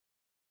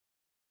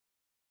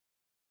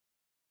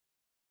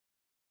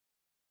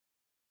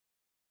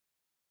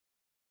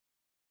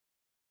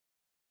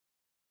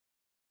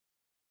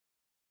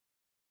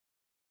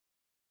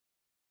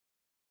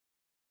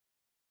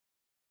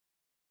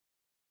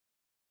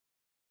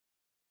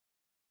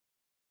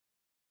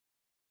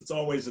It's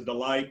always a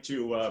delight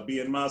to be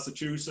in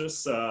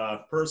Massachusetts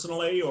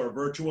personally or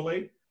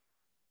virtually,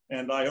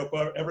 and I hope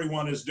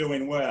everyone is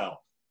doing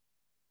well.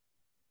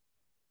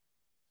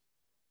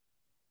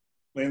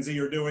 Lindsay,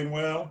 you're doing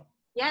well?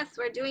 Yes,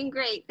 we're doing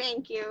great.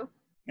 Thank you.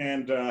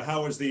 And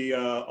how is the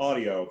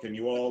audio? Can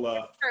you all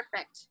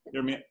Perfect.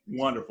 hear me?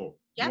 Wonderful.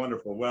 Yep.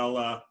 Wonderful.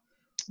 Well,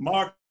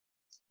 Mark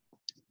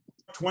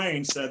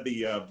Twain said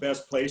the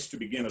best place to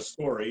begin a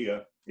story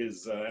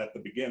is at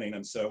the beginning.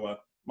 And so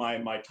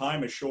my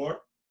time is short.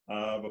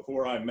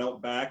 Before I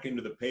melt back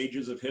into the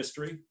pages of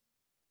history,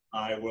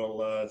 I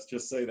will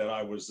just say that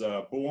I was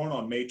born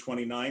on May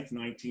 29th,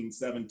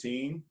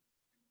 1917,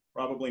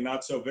 probably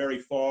not so very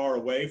far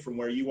away from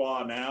where you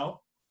are now,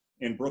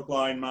 in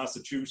Brookline,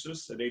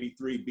 Massachusetts, at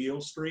 83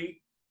 Beale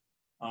Street.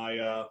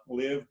 I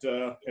lived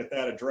at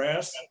that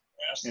address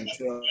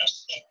until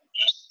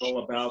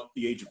about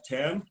the age of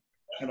 10.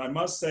 And I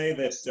must say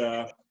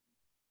that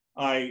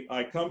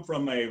I come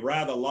from a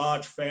rather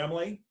large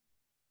family.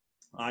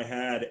 I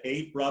had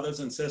 8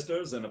 brothers and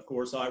sisters, and of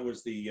course I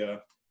was the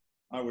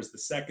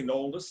second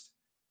oldest.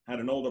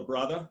 Had an older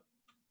brother,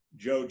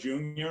 Joe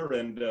Jr.,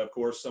 and of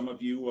course some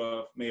of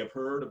you may have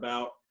heard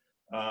about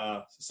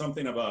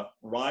something of a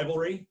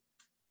rivalry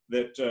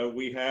that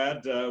we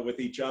had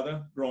with each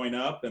other growing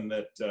up, and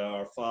that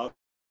our father,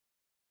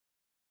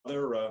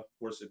 of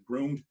course, had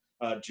groomed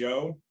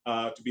Joe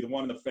to be the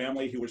one in the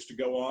family who was to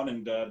go on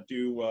and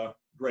do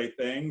great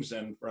things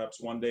and perhaps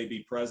one day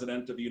be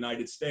president of the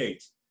United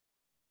States.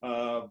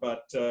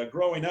 But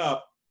growing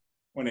up,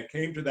 when it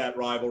came to that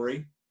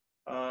rivalry,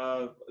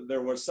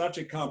 there was such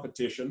a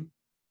competition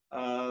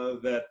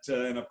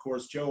and of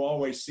course, Joe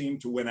always seemed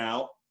to win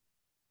out.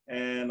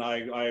 And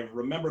I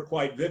remember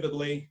quite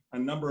vividly a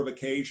number of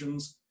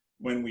occasions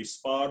when we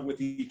sparred with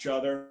each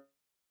other.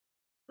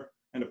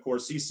 And of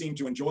course, he seemed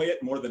to enjoy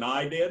it more than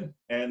I did.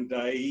 And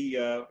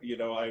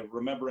I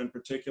remember in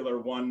particular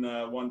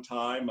one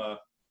time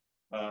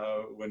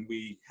when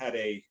we had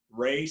a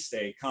race,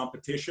 a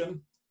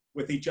competition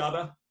with each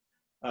other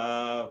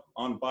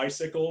on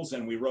bicycles,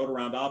 and we rode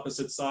around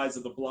opposite sides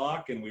of the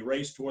block, and we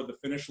raced toward the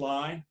finish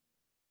line.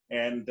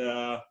 And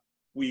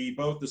we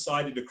both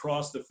decided to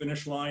cross the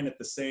finish line at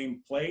the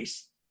same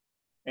place,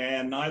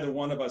 and neither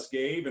one of us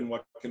gave in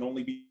what can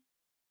only be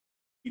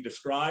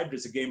described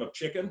as a game of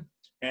chicken.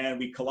 And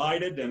we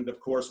collided, and of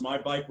course my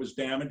bike was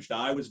damaged,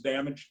 I was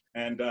damaged,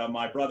 and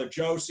my brother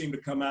Joe seemed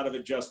to come out of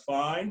it just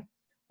fine.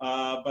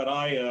 But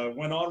I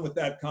went on with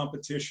that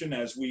competition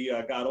as we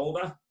got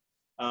older,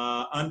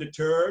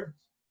 undeterred.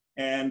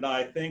 And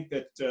I think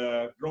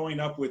that growing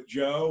up with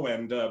Joe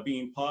and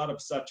being part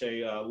of such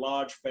a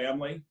large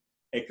family,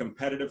 a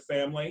competitive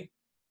family,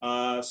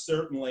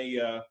 certainly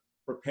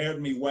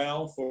prepared me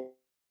well for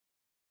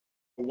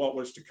what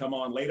was to come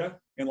on later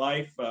in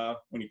life.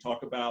 When you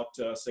talk about,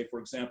 say, for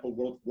example,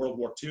 World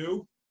War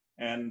II,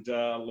 and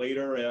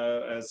later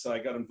as I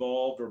got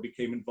involved or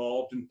became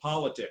involved in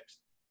politics.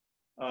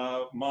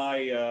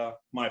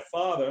 My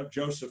father,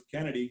 Joseph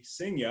Kennedy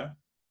Sr.,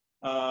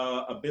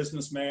 a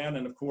businessman,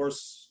 and of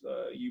course,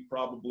 you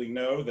probably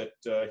know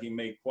that he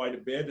made quite a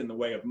bit in the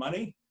way of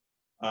money,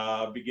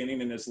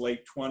 beginning in his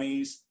late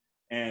 20s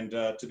and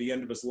to the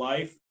end of his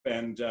life.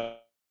 And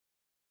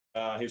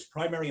his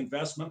primary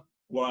investment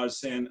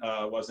was in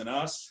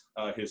us,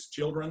 his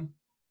children.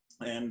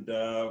 And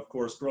of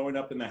course, growing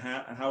up in the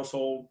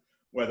household,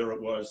 whether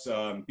it was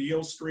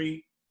Beale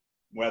Street,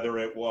 whether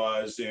it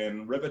was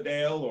in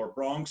Riverdale or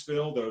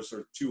Bronxville, those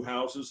are 2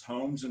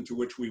 homes into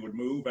which we would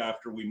move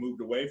after we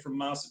moved away from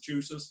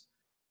Massachusetts.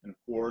 And of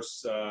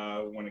course,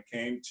 when it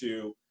came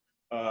to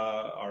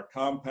our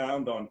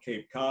compound on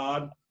Cape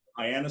Cod,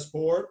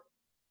 Hyannisport,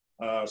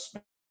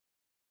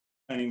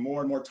 spending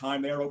more and more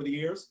time there over the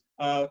years.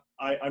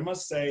 I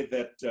must say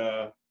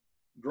that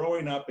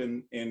growing up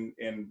in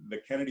the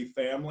Kennedy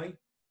family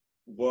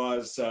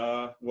was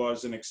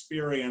an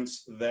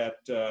experience that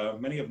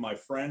many of my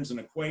friends and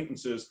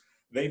acquaintances,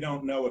 they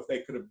don't know if they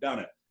could have done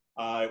it.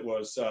 It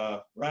was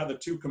rather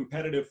too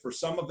competitive for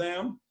some of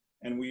them,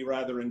 and we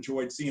rather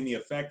enjoyed seeing the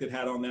effect it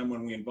had on them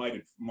when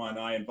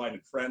I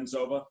invited friends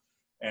over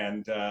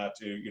and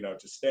to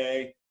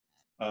stay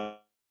at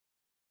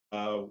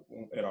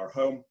our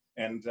home.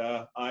 And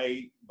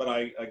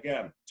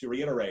again, to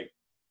reiterate,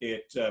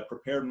 it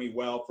prepared me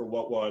well for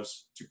what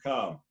was to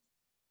come.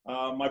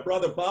 My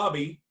brother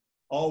Bobby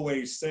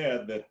always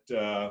said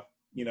that,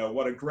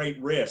 what a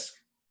great risk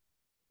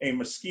a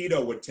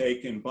mosquito would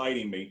take in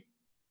biting me,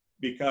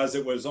 because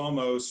it was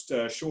almost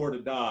sure to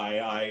die.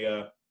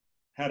 I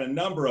had a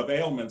number of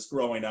ailments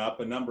growing up,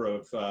 a number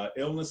of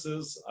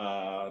illnesses,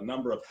 a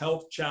number of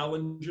health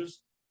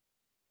challenges,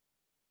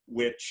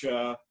 which,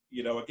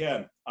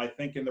 again, I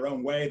think in their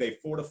own way, they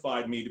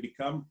fortified me to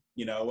become,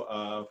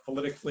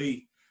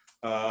 politically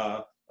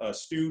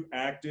astute,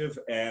 active,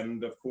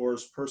 and of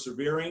course,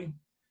 persevering.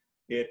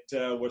 It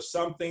was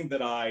something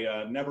that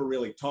I never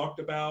really talked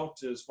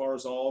about as far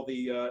as all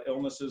the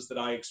illnesses that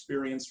I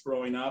experienced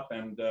growing up,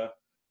 and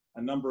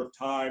a number of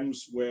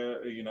times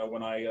where,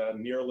 when I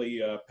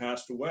nearly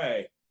passed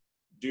away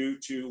due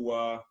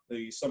to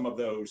some of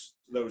those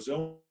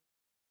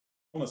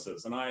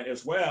illnesses. And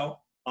as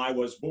well, I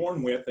was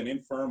born with an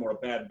infirm or a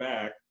bad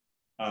back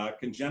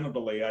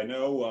congenitally. I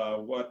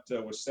know what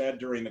was said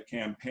during the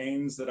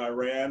campaigns that I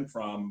ran,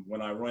 from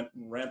when I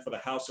ran for the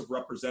House of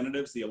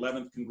Representatives, the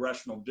 11th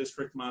Congressional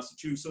District,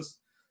 Massachusetts,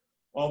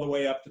 all the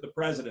way up to the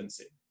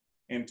presidency,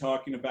 and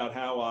talking about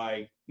how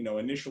I,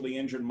 initially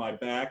injured my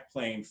back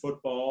playing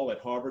football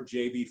at Harvard,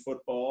 JV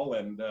football,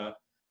 and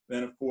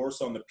then, of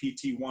course, on the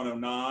PT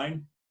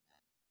 109,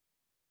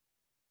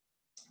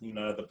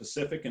 the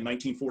Pacific in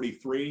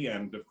 1943,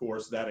 and of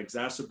course that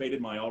exacerbated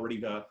my already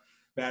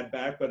bad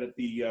back. But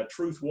the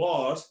truth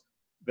was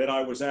that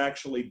I was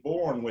actually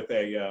born with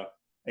a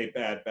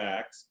bad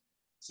back.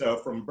 So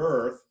from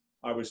birth,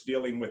 I was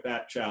dealing with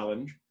that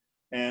challenge,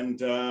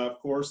 and of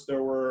course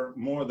there was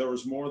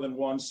more than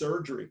one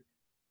surgery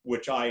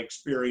which I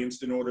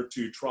experienced in order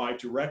to try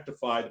to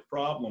rectify the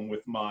problem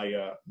with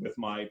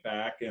my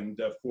back, and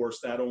of course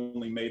that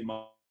only made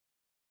my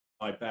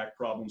back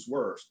problems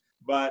worse.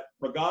 But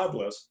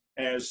regardless,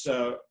 as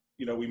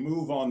we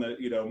moved on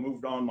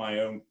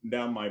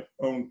down my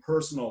own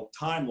personal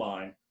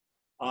timeline,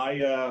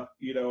 I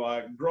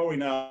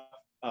growing up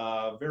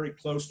very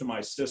close to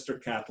my sister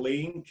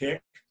Kathleen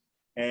Kick,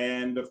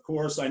 and of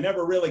course I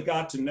never really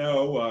got to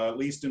know, at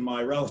least in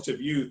my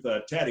relative youth,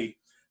 Teddy,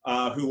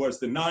 who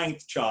was the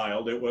 9th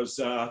child. It was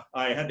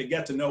I had to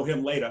get to know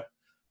him later,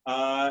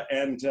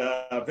 and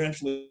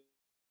eventually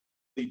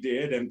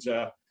did, and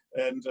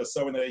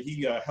so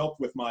he helped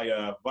with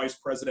my vice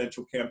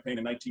presidential campaign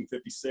in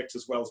 1956,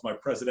 as well as my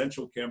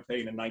presidential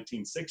campaign in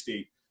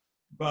 1960.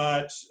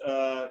 But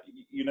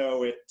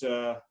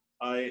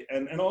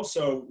and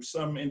also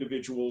some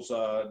individuals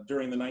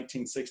during the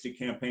 1960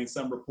 campaign,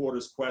 some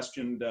reporters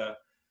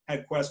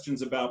had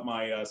questions about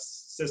my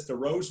sister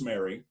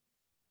Rosemary,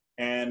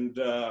 and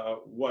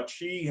what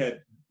she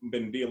had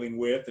been dealing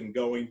with and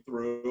going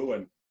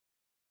through,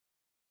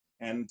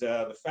 and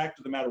the fact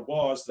of the matter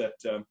was that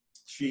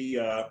she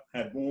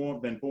had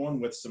been born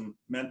with some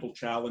mental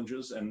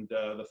challenges, and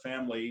the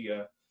family,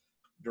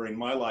 during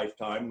my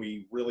lifetime,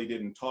 we really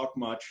didn't talk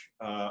much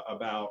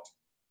about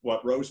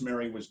what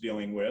Rosemary was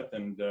dealing with,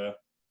 and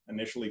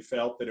initially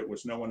felt that it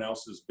was no one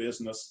else's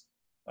business,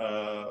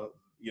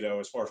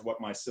 as far as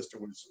what my sister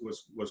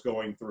was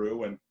going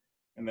through.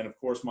 And then, of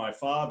course, my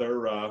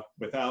father,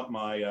 without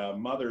my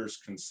mother's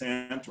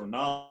consent or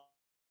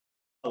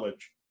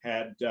knowledge,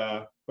 had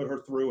put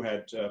her through,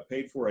 had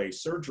paid for a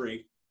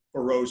surgery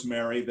for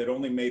Rosemary that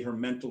only made her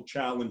mental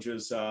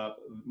challenges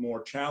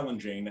more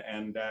challenging,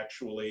 and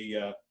actually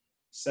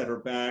set her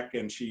back,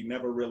 and she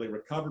never really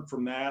recovered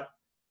from that.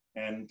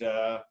 And,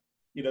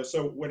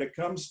 so when it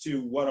comes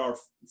to what our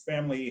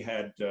family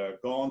had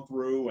gone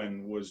through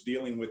and was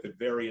dealing with at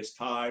various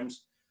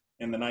times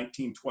in the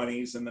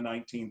 1920s and the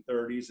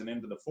 1930s and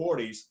into the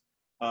 40s,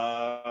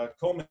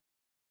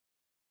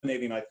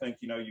 culminating, I think,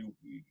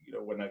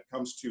 when it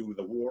comes to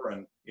the war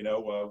and,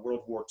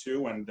 World War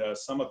II, and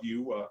some of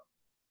you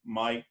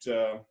might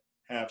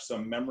have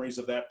some memories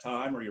of that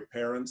time, or your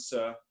parents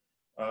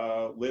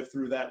lived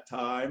through that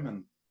time.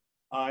 And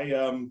I,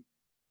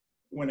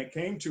 when it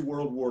came to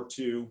World War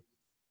II,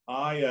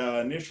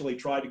 I initially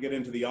tried to get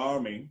into the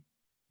Army,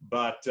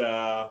 but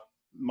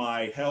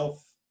my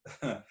health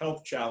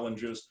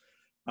challenges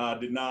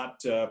did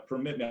not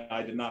permit me.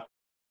 I did not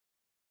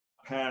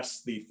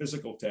pass the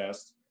physical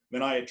test.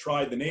 Then I had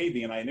tried the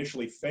Navy, and I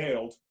initially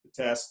failed the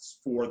tests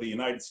for the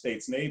United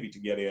States Navy to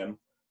get in.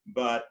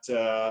 But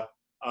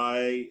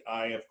I,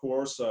 of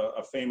course,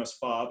 a famous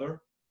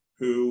father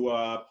who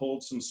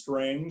pulled some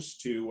strings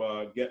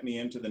to get me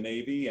into the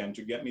Navy and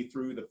to get me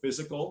through the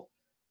physical.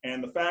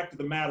 And the fact of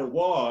the matter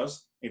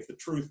was, if the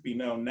truth be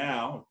known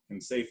now, can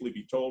safely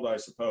be told, I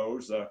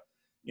suppose,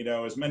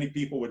 as many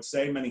people would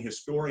say, many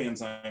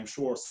historians, I'm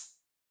sure,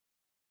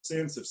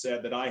 since have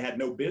said that I had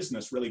no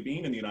business really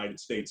being in the United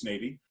States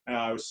Navy.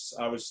 I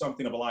was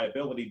something of a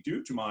liability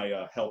due to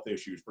my health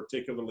issues,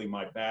 particularly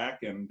my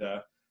back, and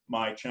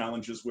my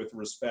challenges with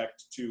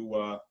respect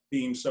to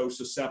being so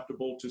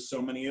susceptible to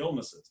so many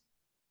illnesses.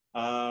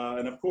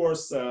 And of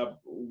course,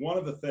 one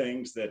of the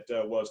things that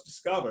was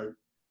discovered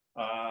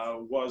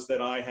was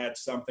that I had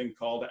something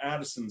called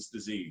Addison's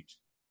disease.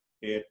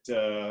 It,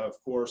 of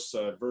course,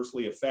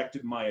 adversely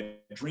affected my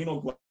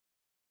adrenal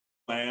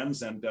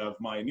glands and of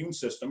my immune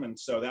system, and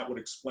so that would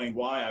explain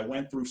why I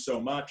went through so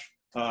much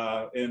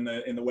in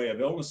the way of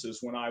illnesses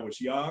when I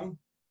was young,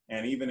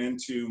 and even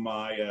into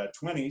my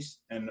 20s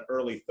and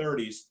early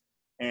 30s,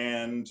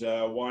 and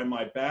why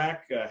my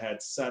back had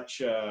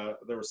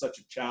there was such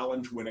a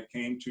challenge when it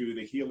came to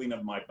the healing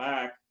of my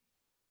back.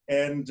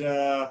 And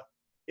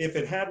if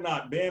it had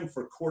not been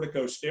for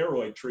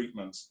corticosteroid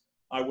treatments,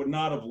 I would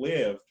not have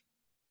lived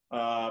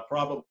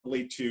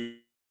probably to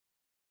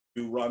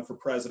run for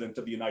president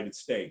of the United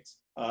States.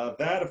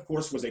 That, of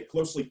course, was a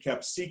closely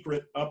kept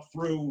secret up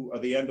through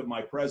the end of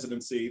my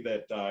presidency,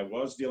 that I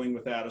was dealing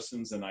with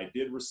Addison's, and I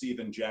did receive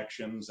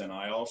injections, and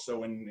I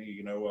also,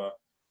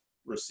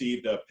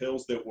 received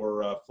pills that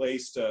were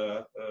placed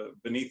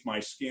beneath my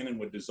skin and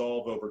would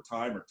dissolve over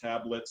time, or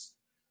tablets.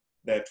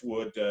 that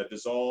would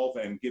dissolve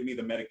and give me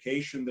the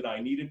medication that I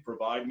needed,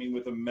 provide me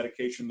with the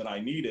medication that I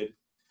needed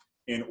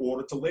in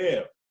order to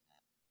live.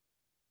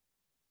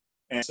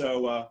 And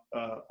so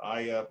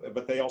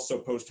but they also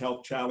posed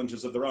health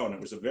challenges of their own.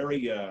 It was a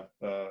very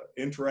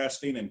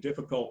interesting and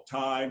difficult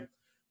time,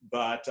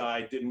 but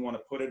I didn't want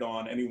to put it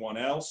on anyone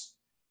else.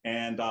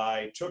 And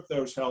I took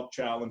those health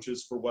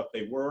challenges for what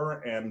they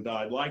were, and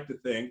I'd like to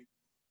think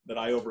that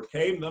I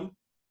overcame them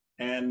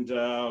and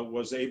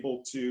was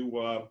able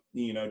to,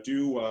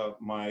 do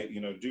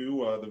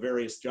the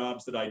various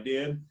jobs that I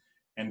did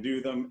and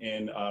do them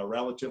in a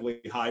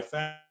relatively high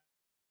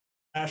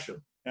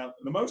fashion. Now,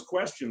 the most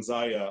questions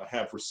I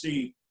have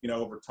received,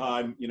 over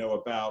time,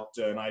 about,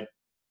 and I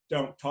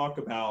don't talk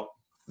about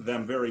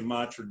them very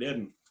much or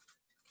didn't.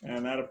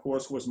 And that, of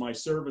course, was my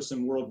service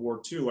in World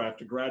War II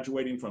after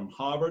graduating from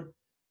Harvard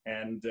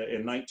and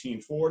in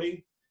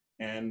 1940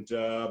 and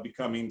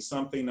becoming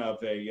something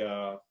of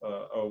a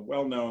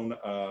well-known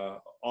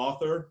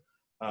author,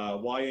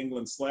 Why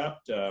England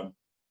Slept.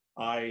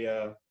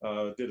 I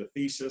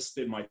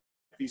did my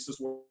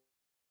thesis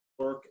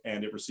work,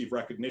 and it received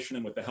recognition.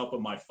 And with the help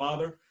of my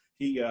father,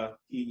 he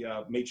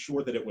made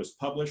sure that it was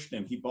published,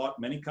 and he bought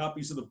many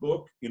copies of the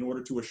book in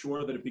order to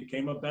assure that it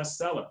became a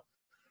bestseller.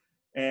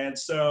 And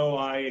so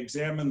I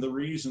examined the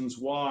reasons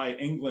why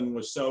England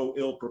was so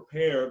ill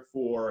prepared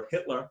for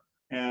Hitler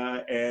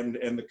and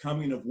the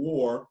coming of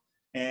war,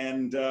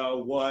 and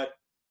what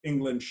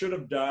England should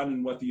have done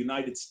and what the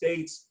United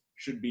States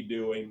should be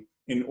doing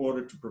in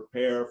order to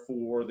prepare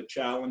for the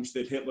challenge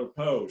that Hitler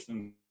posed.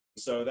 And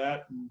so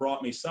that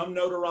brought me some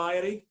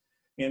notoriety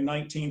in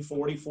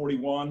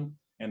 1940-41.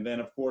 And then,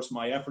 of course,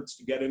 my efforts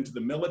to get into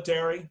the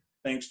military,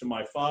 thanks to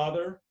my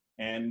father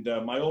and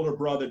my older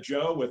brother,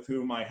 Joe, with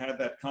whom I had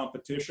that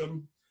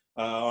competition,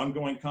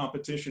 ongoing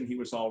competition. He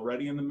was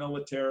already in the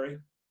military.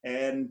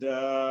 And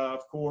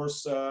of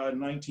course, in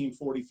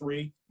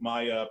 1943,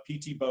 my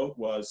PT boat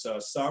was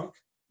sunk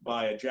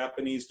by a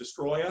Japanese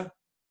destroyer,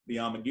 the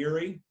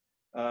Amagiri.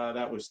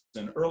 That was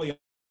in early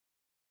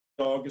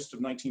August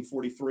of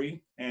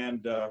 1943.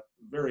 And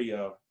very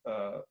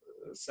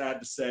sad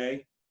to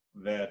say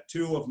that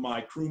 2 of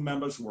my crew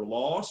members were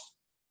lost,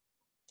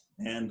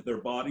 and their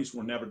bodies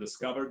were never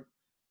discovered,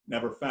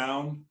 never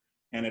found.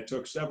 And it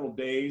took several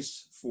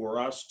days for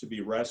us to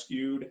be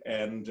rescued.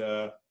 And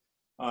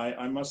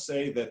I must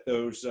say that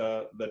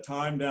the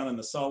time down in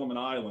the Solomon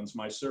Islands,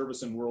 my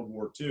service in World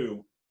War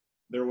II,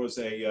 there was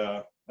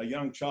a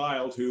young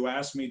child who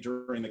asked me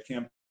during the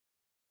campaign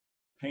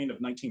of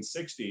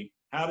 1960,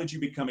 how did you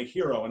become a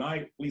hero?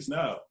 And please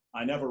know,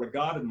 I never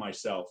regarded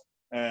myself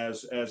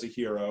as a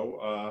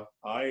hero.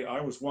 I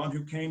was one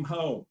who came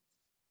home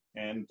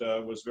and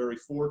was very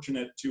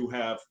fortunate to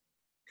have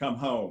come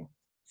home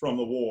from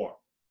the war.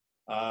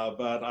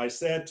 But I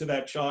said to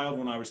that child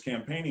when I was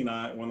campaigning,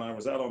 when I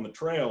was out on the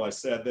trail, I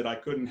said that I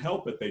couldn't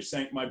help it. They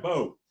sank my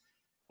boat.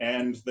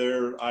 And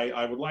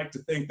I would like to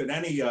think that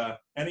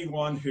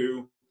anyone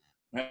who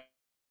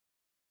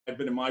had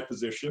been in my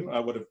position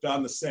would have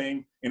done the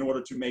same in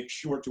order to make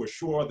sure to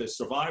assure the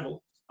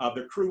survival of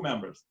their crew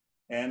members.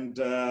 And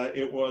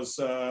it was,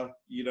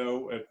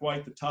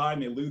 quite the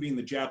time eluding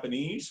the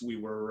Japanese. We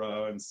were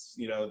in,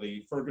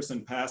 the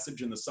Ferguson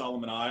Passage in the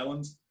Solomon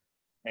Islands.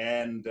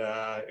 And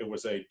it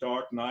was a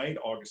dark night,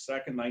 August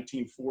 2nd,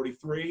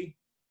 1943.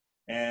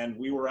 And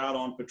we were out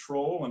on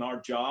patrol, and our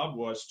job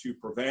was to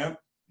prevent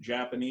the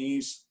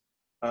Japanese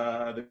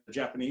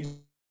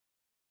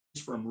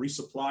from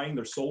resupplying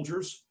their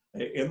soldiers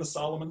in the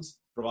Solomons,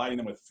 providing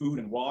them with food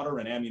and water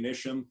and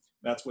ammunition.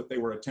 That's what they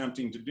were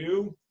attempting to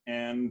do.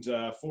 And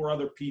 4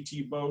 other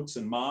PT boats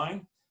and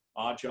mine,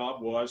 our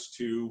job was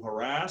to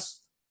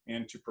harass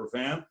and to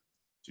prevent,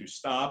 to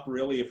stop,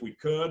 really, if we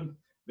could,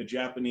 the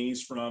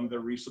Japanese from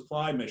their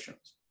resupply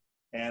missions.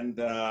 And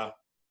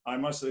I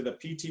must say the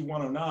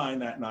PT-109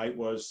 that night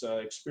was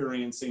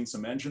experiencing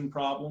some engine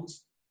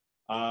problems.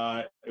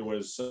 It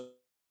was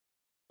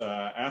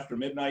after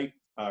midnight,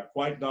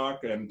 quite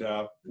dark, and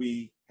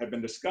we had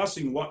been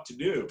discussing what to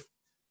do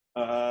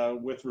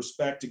with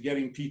respect to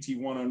getting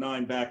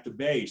PT-109 back to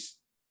base.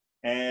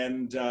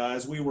 And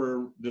as we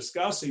were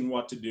discussing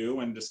what to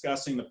do and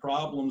discussing the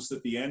problems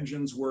that the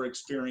engines were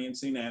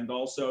experiencing and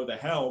also the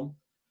helm,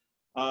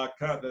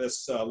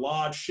 this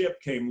large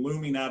ship came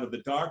looming out of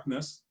the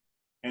darkness,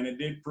 and it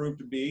did prove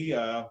to be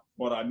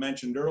what I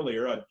mentioned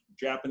earlier, a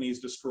Japanese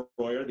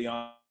destroyer,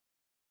 the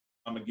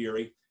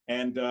Amagiri.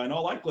 And in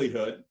all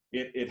likelihood,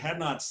 it had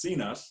not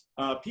seen us.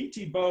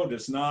 PT boat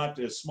is not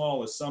as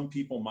small as some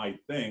people might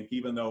think,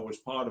 even though it was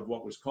part of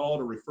what was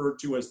called or referred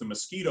to as the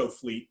Mosquito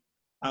Fleet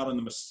out in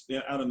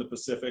the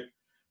Pacific.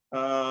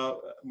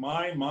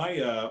 My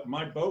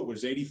boat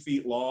was 80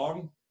 feet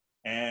long,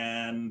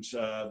 and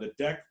the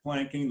deck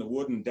planking, the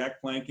wooden deck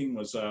planking,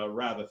 was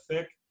rather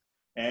thick,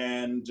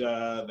 and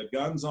the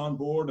guns on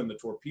board and the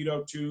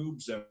torpedo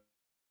tubes and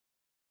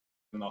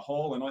the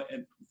hull,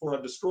 and for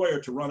a destroyer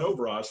to run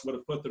over us would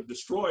have put the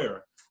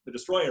destroyer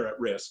at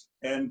risk.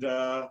 And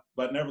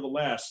but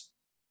nevertheless,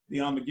 the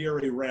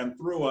Amagiri ran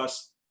through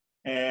us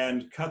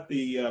and cut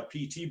the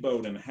PT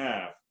boat in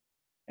half.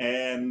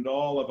 And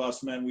all of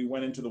us men, we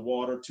went into the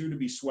water, two to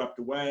be swept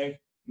away,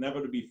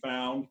 never to be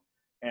found.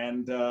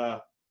 And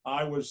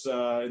I was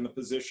in the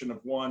position of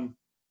one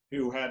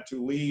who had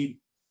to lead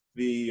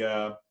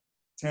the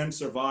 10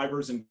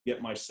 survivors and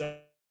get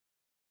myself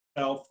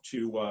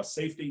to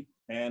safety.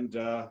 And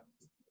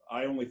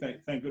I only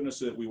thank goodness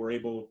that we were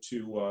able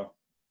to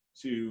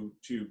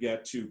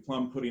get to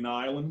Plum Pudding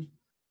Island,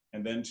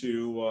 and then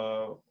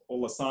to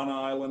Olasana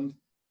Island.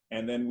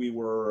 And then we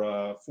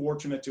were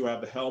fortunate to have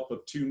the help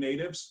of two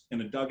natives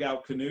in a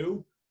dugout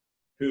canoe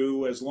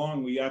who,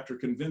 after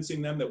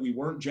convincing them that we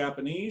weren't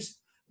Japanese,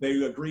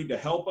 they agreed to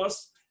help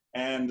us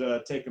and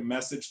take a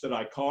message that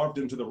I carved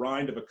into the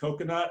rind of a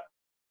coconut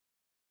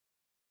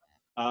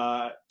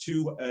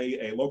to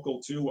a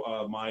local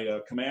to my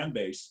command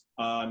base,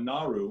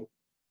 Nauru.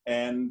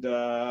 And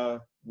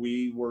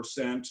we were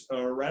sent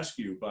a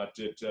rescue, but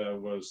it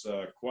was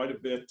quite a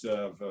bit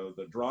of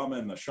the drama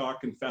in the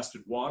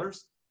shark-infested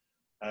waters.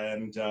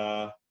 And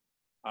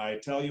I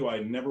tell you, I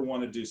never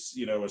wanted to,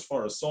 as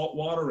far as salt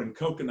water and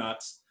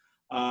coconuts,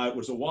 it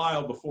was a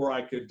while before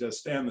I could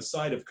stand the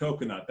sight of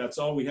coconut. That's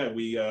all we had.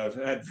 We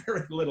had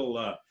very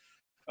little,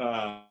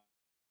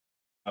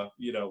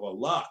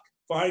 luck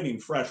finding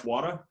fresh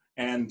water.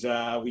 And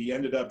we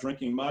ended up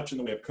drinking much in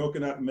the way of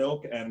coconut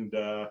milk and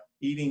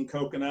eating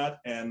coconut.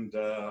 And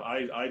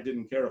I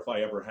didn't care if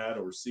I ever had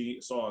or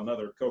saw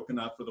another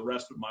coconut for the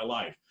rest of my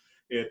life.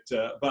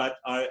 But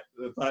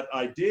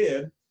I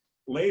did.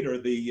 Later,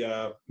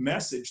 the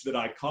message that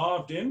I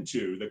carved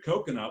into the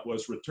coconut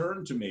was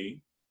returned to me,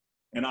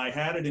 and I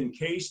had it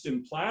encased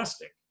in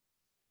plastic,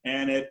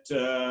 and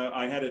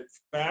I had it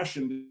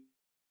fashioned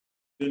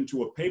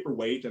into a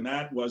paperweight, and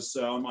that was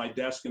on my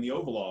desk in the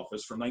Oval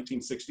Office from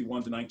 1961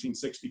 to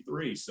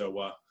 1963.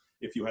 So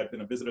if you had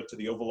been a visitor to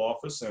the Oval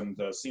Office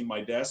and seen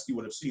my desk, you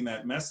would have seen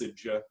that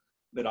message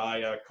that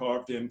I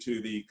carved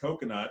into the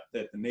coconut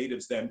that the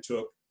natives then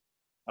took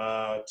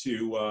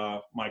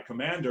to my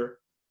commander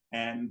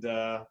and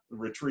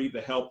retrieve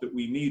the help that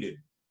we needed.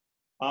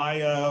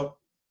 I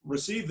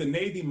received the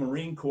Navy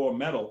Marine Corps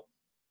Medal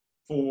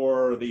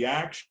for the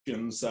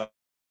actions of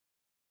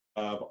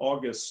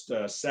August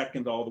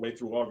 2nd all the way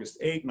through August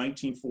 8,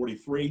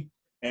 1943.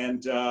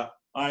 And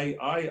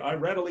I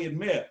readily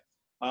admit,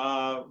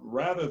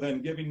 rather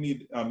than giving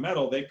me a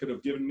medal, they could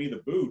have given me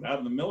the boot out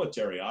of the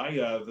military.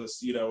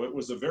 It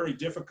was a very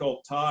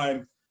difficult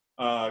time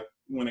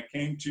when it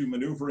came to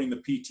maneuvering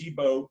the PT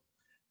boat.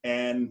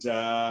 And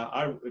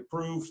I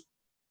proved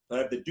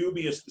the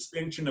dubious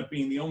distinction of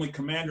being the only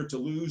commander to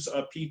lose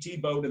a PT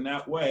boat in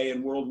that way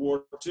in World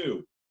War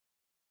II,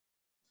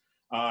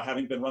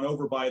 having been run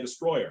over by a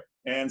destroyer.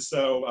 And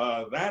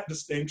so that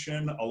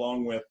distinction,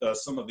 along with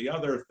some of the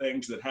other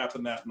things that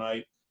happened that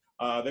night,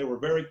 they were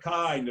very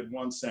kind in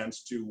one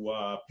sense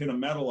to pin a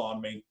medal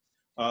on me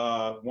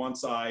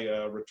once I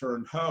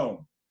returned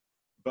home.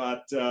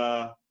 But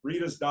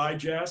Reader's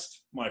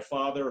Digest, my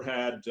father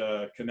had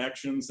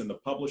connections in the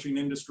publishing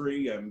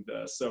industry, and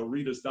so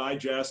Reader's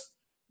Digest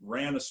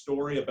ran a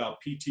story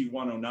about PT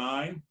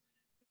 109,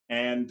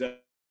 and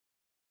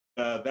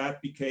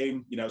that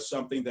became,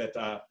 something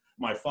that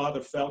my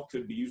father felt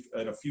could be used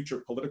in a future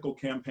political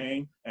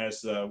campaign.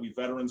 As we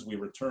veterans, we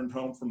returned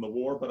home from the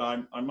war. But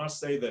I must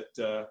say that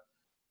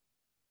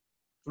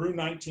through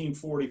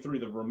 1943,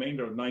 the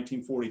remainder of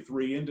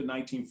 1943 into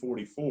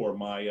 1944,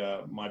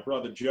 my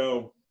brother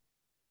Joe,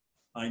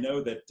 I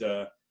know that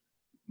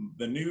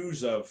the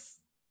news of,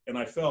 and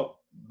I felt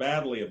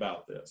badly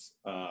about this,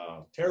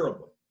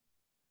 terribly,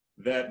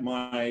 that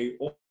my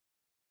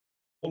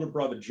older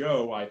brother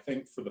Joe, I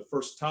think for the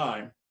first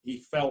time, he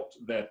felt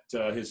that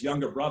his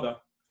younger brother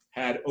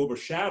had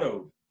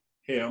overshadowed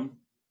him.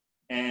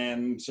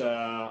 And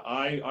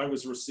I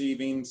was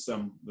receiving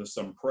some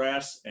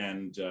press,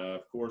 and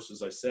of course,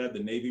 as I said, the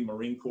Navy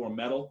Marine Corps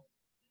Medal.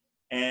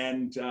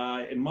 And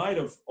it might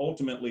have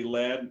ultimately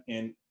led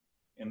in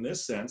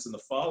this sense, in the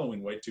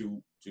following way,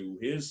 to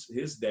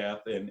his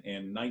death in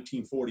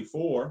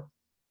 1944.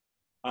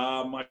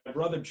 My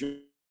brother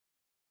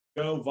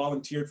Joe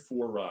volunteered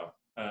for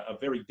a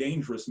very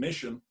dangerous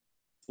mission,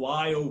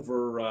 fly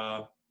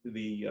over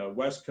the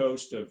west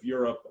coast of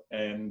Europe,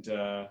 and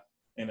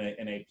in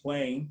a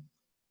plane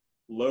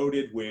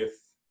loaded with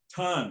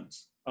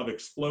tons of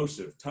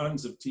explosive,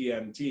 tons of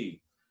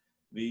TNT.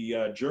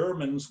 The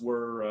Germans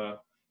were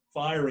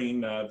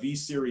firing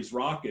V-series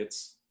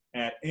rockets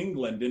at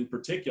England in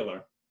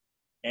particular,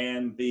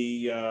 and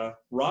the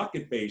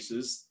rocket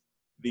bases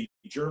the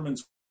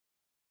Germans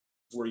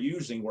were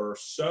using were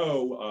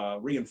so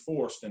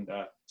reinforced and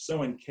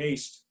so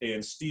encased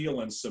in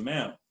steel and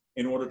cement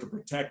in order to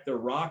protect their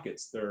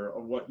rockets. They're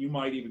what you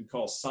might even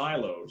call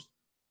silos,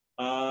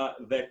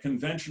 that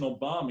conventional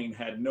bombing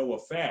had no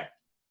effect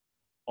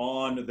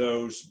on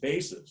those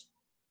bases.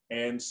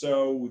 And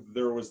so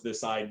there was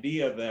this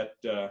idea that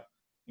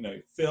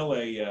fill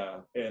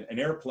an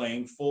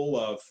airplane full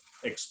of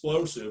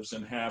explosives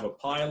and have a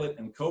pilot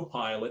and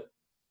co-pilot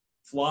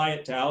fly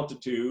it to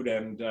altitude,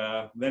 and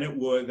then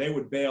they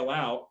would bail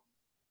out,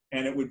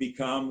 and it would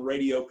become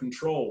radio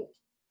controlled,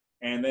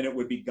 and then it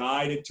would be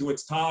guided to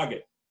its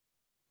target,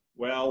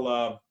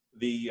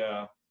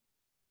 the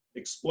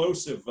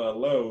explosive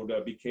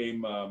load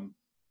became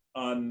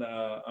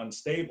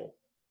unstable.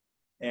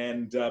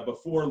 And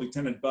before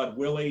Lieutenant Bud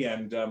Willey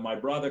and my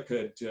brother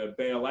could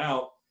bail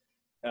out,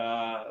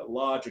 a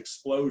large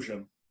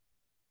explosion.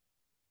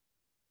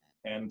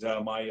 And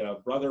my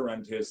brother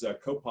and his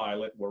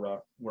co-pilot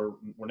were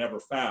never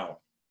found.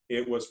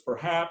 It was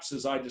perhaps,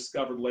 as I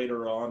discovered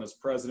later on as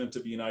President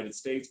of the United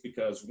States,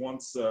 because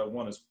once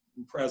one is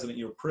president,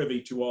 you're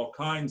privy to all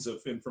kinds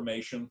of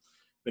information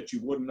that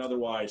you wouldn't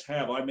otherwise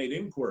have. I made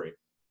inquiry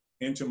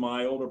into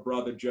my older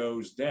brother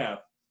Joe's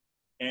death,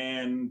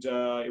 and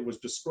it was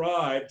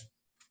described,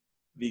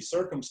 the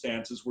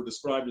circumstances were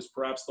described as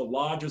perhaps the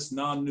largest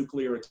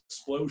non-nuclear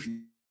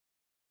explosion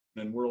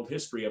in world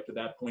history up to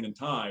that point in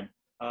time,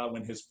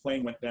 when his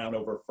plane went down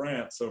over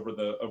France, over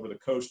the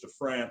coast of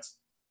France,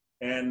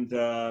 and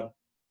or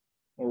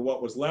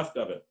what was left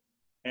of it.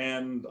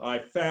 And I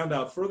found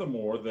out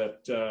furthermore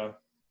that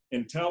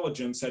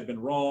intelligence had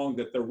been wrong,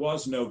 that there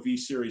was no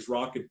V-series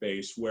rocket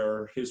base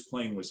where his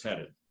plane was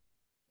headed.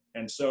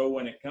 And so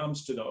when it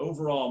comes to the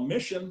overall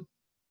mission,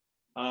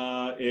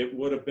 it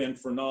would have been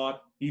for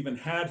naught, even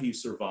had he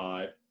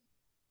survived.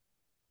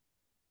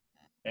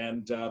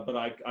 And but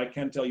I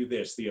can tell you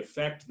this: the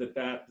effect that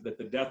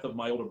the death of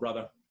my older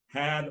brother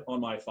had on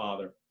my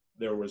father.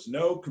 There was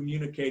no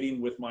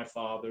communicating with my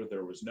father.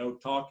 There was no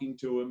talking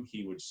to him.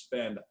 He would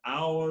spend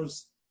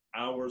hours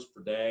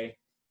per day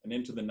and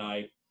into the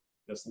night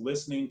just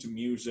listening to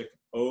music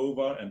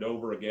over and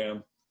over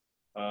again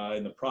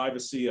in the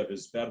privacy of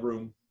his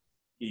bedroom.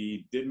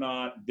 He did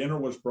not, dinner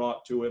was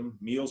brought to him,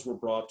 meals were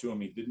brought to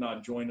him. He did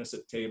not join us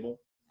at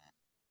table.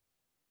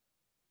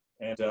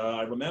 And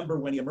I remember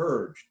when he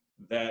emerged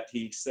that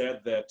he said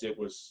that it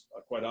was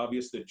quite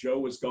obvious that Joe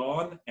was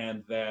gone,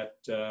 and that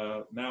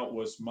now it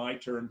was my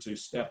turn to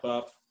step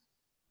up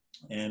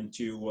and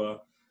to,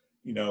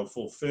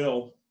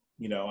 fulfill,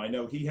 I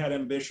know he had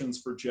ambitions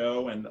for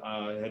Joe, and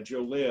had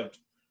Joe lived,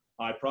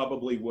 I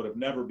probably would have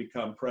never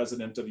become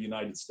President of the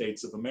United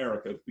States of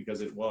America,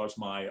 because it was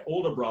my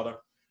older brother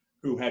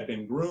who had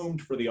been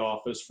groomed for the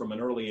office from an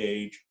early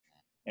age.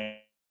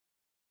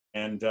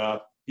 And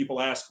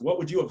people asked, what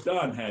would you have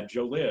done had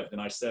Joe lived?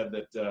 And I said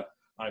that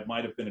I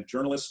might have been a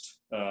journalist,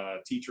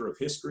 teacher of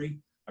history,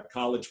 a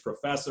college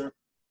professor,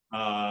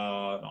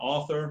 an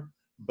author,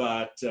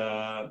 but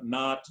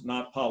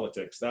not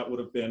politics. That would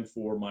have been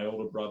for my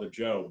older brother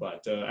Joe.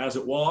 But as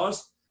it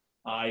was,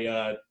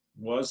 I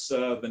was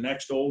the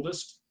next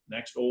oldest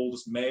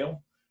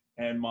male.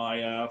 And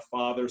my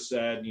father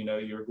said,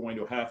 you're going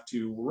to have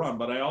to run.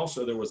 But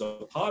there was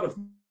a part of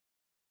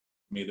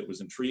me that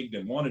was intrigued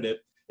and wanted it.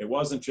 It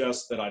wasn't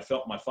just that I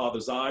felt my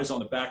father's eyes on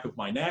the back of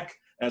my neck.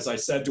 As I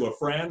said to a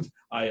friend,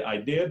 I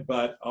did,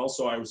 but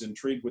also I was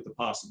intrigued with the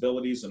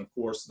possibilities. And of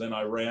course, then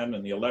I ran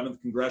in the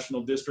 11th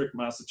Congressional District,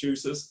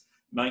 Massachusetts,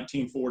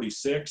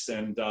 1946.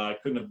 And I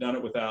couldn't have done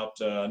it without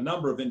a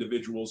number of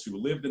individuals who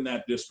lived in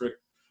that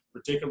district,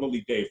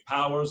 particularly Dave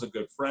Powers, a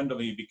good friend of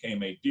me. He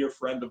became a dear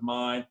friend of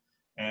mine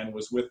and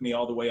was with me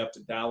all the way up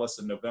to Dallas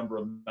in November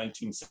of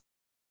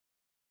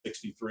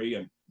 1963.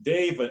 And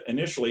Dave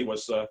initially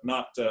was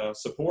not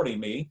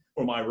supporting me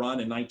for my run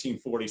in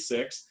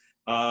 1946.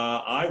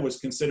 I was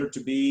considered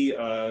to be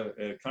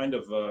a kind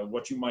of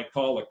what you might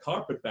call a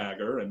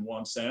carpetbagger in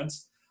one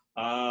sense.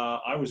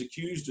 I was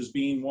accused as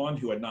being one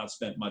who had not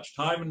spent much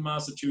time in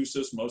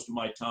Massachusetts. Most of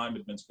my time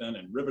had been spent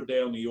in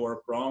Riverdale, New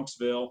York,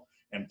 Bronxville,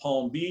 and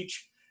Palm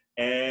Beach.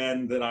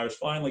 And that I was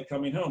finally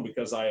coming home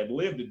because I had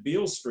lived at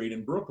Beale Street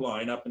in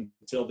Brookline up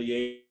until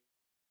the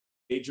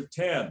age of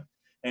 10.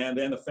 And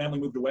then the family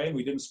moved away and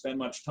we didn't spend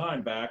much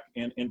time back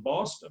in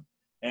Boston.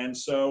 And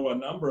so a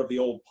number of the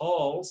old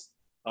Pauls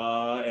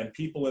and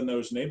people in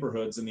those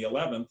neighborhoods in the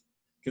 11th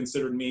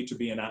considered me to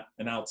be an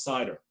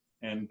outsider,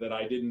 and that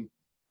I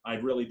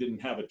really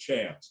didn't have a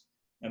chance.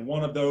 And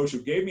one of those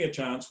who gave me a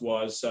chance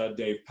was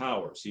Dave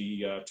Powers.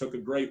 He took a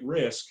great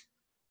risk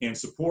in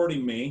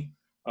supporting me.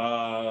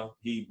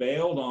 He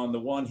bailed on the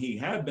one he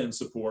had been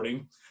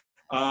supporting.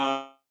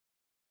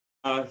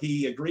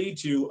 He agreed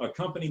to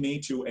accompany me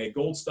to a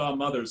Gold Star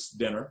Mothers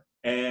dinner,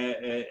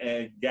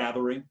 a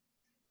gathering,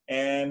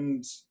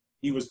 and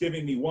he was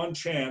giving me one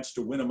chance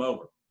to win him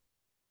over.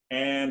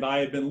 And I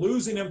had been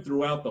losing him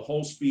throughout the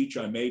whole speech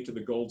I made to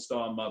the Gold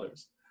Star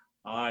Mothers.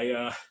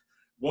 I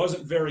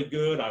wasn't very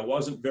good. I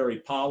wasn't very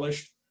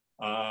polished.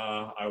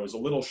 I was a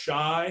little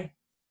shy.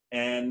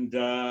 And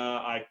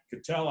I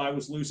could tell I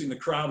was losing the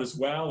crowd as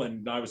well.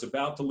 And I was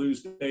about to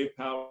lose Dave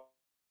Powers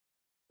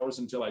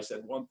until I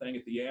said one thing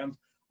at the end.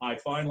 I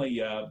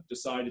finally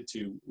decided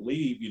to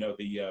leave,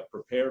 the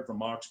prepared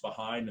remarks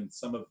behind and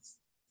some of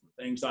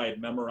the things I had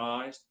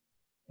memorized.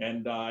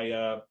 And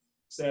I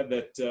said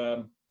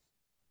that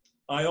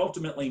I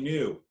ultimately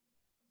knew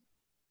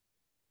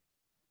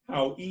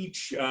how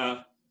each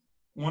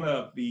one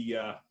of the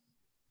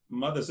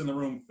mothers in the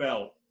room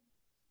felt,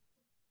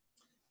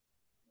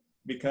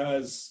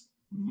 because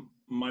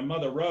my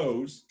mother,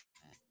 Rose,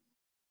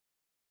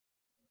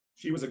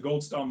 she was a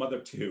Gold Star mother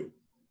too.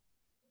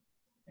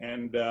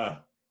 And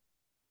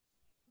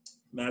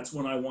That's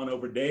when I won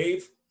over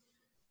Dave.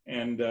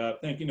 And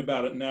thinking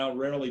about it now,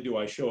 rarely do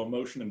I show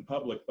emotion in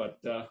public, but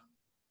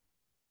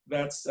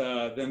that's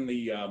then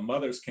the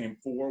mothers came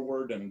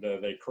forward and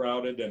they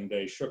crowded and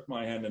they shook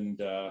my hand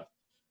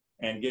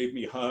and gave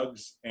me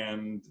hugs.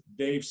 And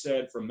Dave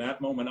said, from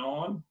that moment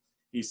on,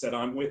 he said,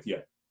 "I'm with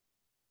you.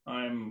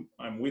 I'm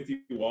with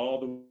you all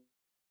the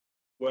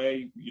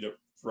way,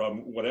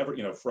 from whatever,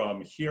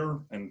 from here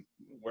and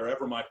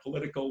wherever my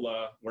political,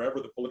 wherever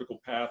the political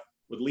path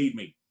would lead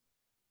me."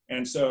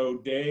 And so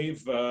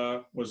Dave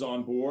was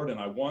on board, and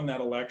I won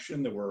that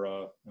election. There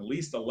were at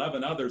least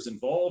 11 others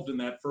involved in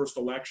that first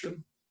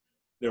election.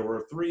 There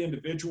were 3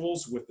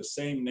 individuals with the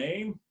same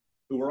name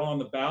who were on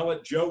the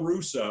ballot. Joe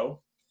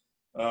Russo,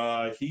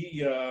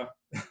 there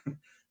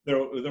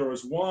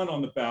was one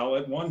on the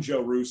ballot, one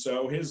Joe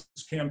Russo. His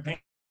campaign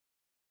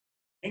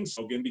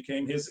slogan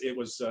became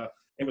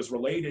it was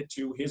related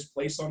to his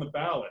place on the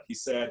ballot. He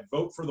said,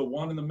 "Vote for the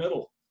one in the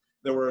middle."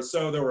 There were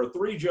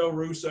 3 Joe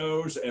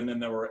Russos, and then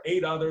there were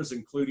 8 others,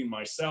 including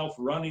myself,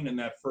 running in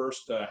that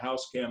first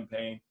House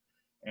campaign.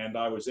 And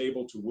I was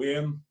able to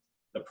win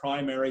the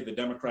primary, the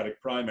Democratic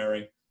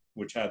primary,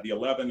 which had the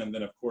 11, and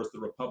then of course the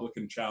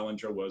Republican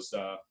challenger was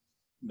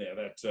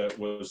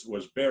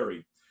was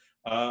Barry.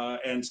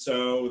 And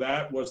so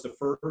that was the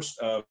first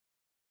of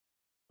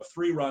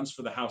 3 runs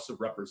for the House of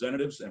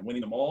Representatives, and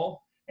winning them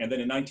all. And then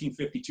in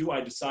 1952,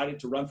 I decided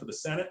to run for the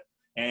Senate,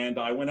 and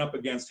I went up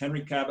against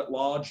Henry Cabot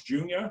Lodge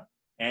Jr.,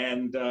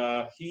 and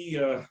he,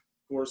 of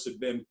course, had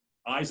been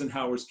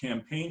Eisenhower's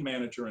campaign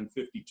manager in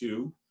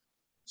 '52.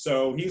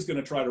 So he's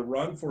going to try to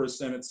run for a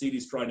Senate seat.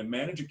 He's trying to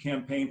manage a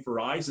campaign for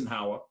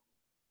Eisenhower.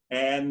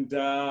 And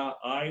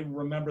I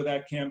remember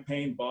that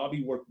campaign.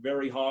 Bobby worked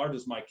very hard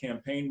as my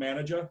campaign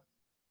manager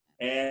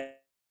and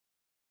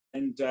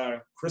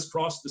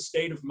crisscrossed the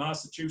state of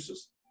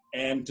Massachusetts.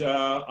 And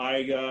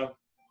I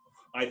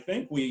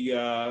think we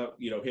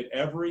hit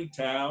every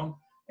town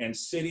and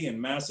city in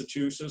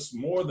Massachusetts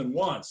more than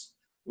once.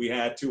 We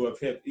had to have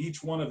hit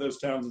each one of those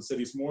towns and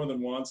cities more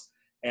than once.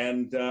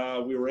 And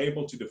we were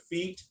able to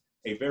defeat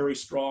a very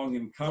strong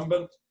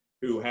incumbent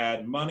who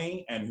had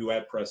money and who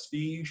had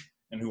prestige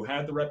and who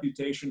had the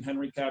reputation,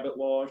 Henry Cabot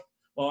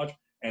Lodge.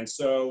 And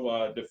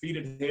so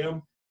defeated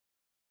him.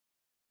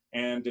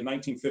 And in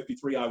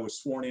 1953, I was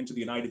sworn into the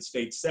United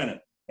States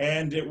Senate.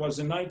 And it was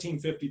in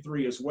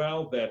 1953 as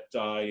well that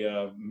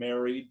I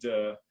married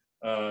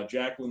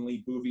Jacqueline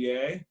Lee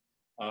Bouvier.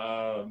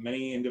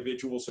 Many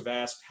individuals have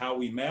asked how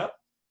we met.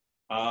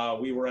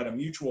 We were at a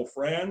mutual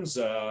friend's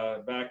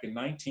back in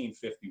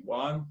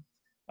 1951,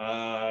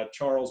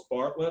 Charles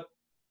Bartlett,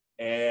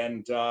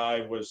 and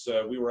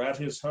we were at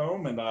his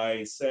home, and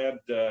I've said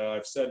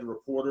to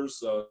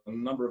reporters a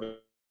number of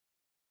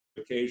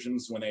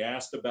occasions when they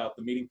asked about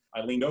the meeting,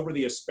 I leaned over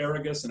the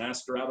asparagus and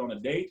asked her out on a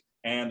date,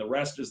 and the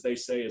rest, as they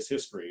say, is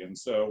history. And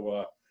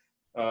so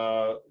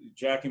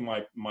Jackie,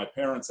 my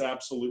parents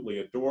absolutely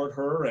adored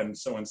her, and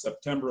so in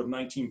September of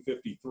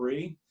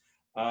 1953,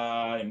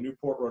 in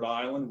Newport, Rhode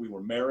Island, we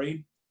were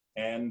married.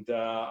 And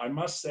I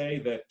must say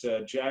that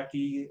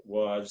Jackie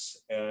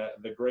was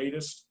the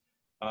greatest,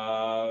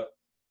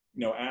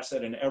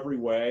 asset in every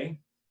way,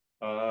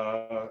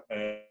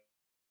 and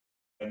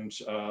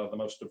the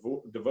most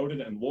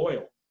devoted and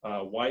loyal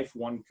wife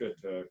one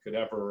could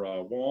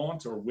ever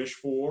want or wish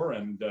for.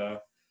 And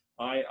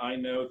I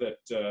know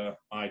that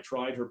I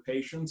tried her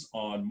patience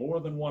on more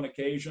than one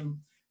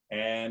occasion.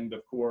 And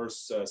of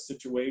course,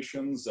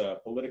 situations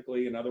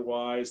politically and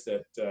otherwise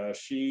that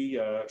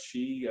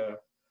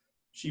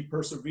she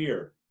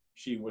persevered.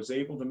 She was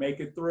able to make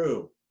it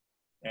through,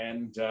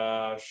 and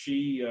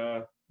she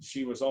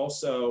was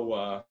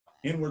also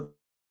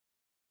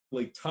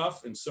inwardly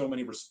tough in so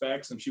many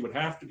respects, and she would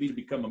have to be to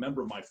become a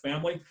member of my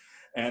family.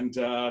 And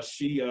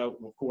she, of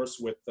course,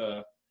 with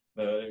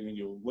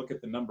you look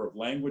at the number of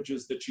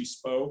languages that she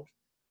spoke,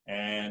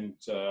 and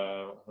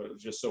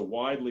just so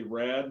widely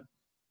read,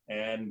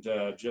 and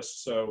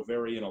just so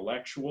very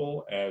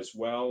intellectual as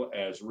well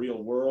as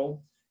real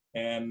world.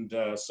 And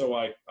so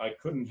I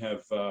couldn't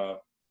have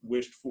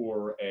wished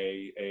for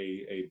a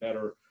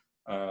better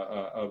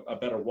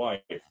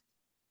wife.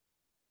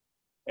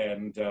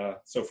 And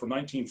so from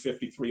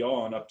 1953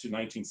 on up to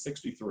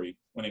 1963,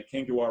 when it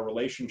came to our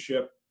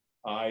relationship,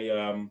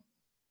 I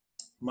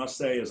must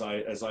say, as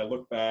I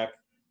look back,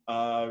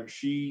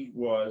 she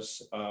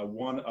was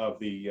one of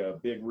the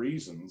big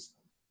reasons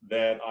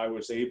that I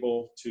was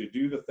able to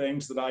do the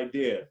things that I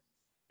did.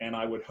 And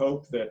I would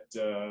hope that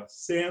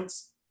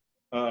since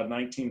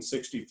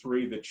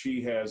 1963 that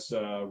she has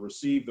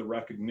received the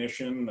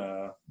recognition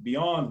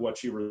beyond what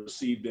she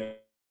received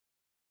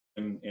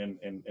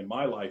in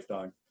my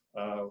lifetime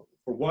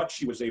for what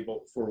she was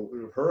able, for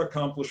her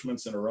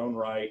accomplishments in her own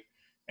right,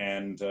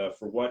 and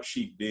for what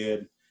she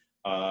did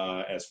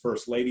as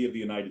First Lady of the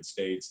United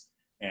States,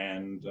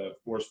 and of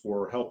course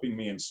for helping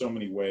me in so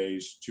many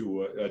ways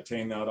to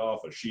attain that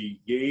office.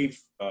 She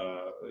gave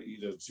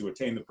to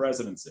attain the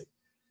presidency.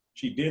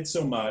 She did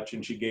so much,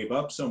 and she gave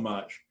up so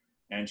much,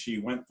 and she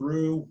went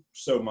through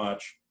so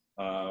much.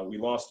 We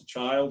lost a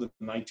child in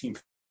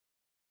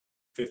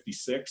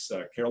 56.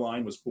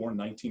 Caroline was born in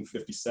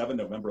 1957,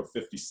 November of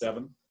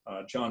 57.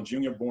 John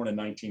Jr. born in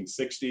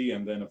 1960.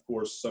 And then, of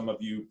course, some of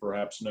you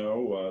perhaps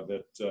know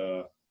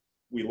that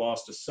we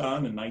lost a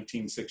son in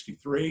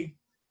 1963.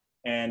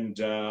 And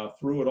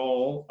through it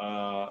all,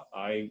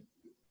 I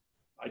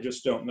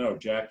just don't know.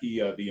 Jackie,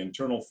 the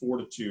internal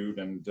fortitude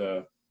and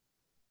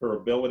her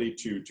ability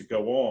to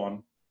go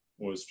on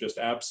was just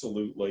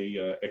absolutely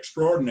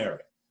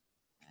extraordinary.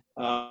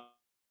 As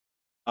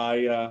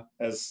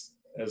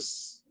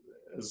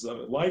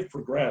life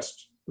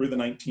progressed through the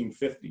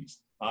 1950s,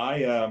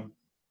 I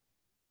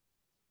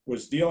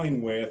was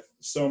dealing with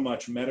so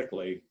much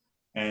medically,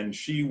 and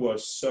she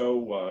was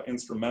so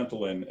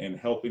instrumental in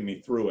helping me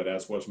through it,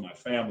 as was my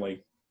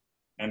family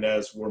and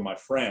as were my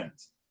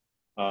friends.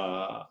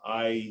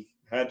 I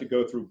had to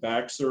go through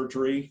back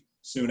surgery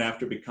soon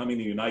after becoming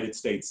a United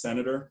States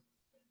Senator.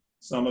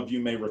 Some of you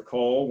may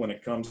recall, when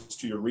it comes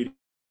to your reading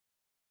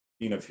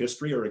of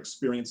history or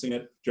experiencing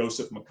it,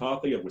 Joseph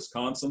McCarthy of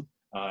Wisconsin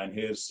and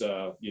his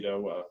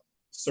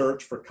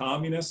search for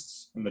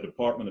communists in the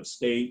Department of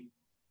State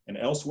and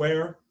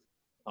elsewhere.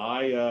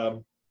 I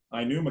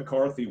knew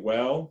McCarthy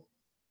well.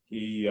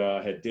 He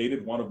had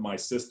dated one of my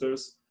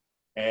sisters.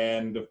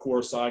 And of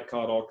course, I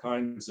caught all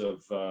kinds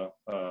of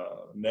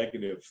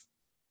negative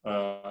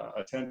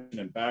attention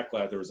and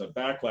backlash. There was a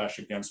backlash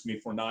against me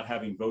for not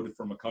having voted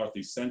for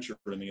McCarthy's censure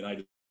in the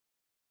United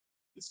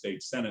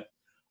States Senate.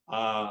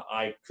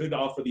 I could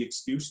offer the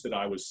excuse that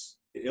I was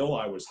ill,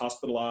 I was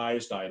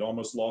hospitalized, I had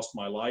almost lost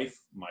my life.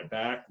 My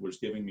back was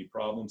giving me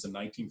problems in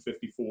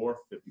 1954,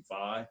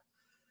 55.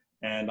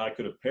 And I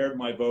could have paired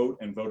my vote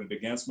and voted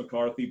against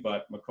McCarthy,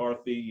 but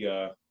McCarthy,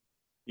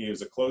 he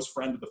is a close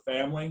friend of the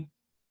family.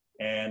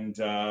 And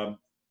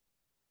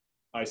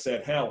I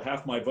said, hell,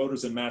 half my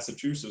voters in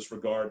Massachusetts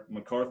regard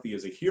McCarthy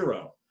as a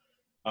hero,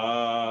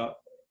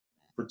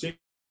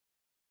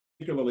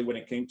 particularly when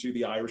it came to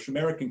the Irish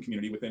American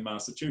community within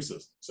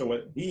Massachusetts.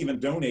 So he even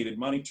donated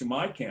money to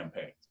my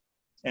campaign.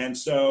 And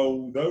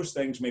so those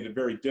things made it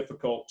very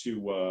difficult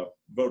to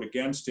vote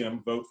against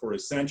him, vote for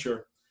his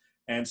censure.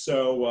 And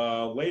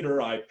so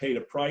later I paid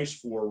a price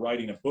for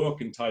writing a book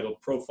entitled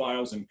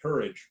Profiles in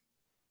Courage,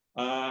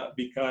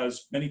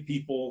 because many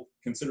people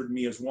considered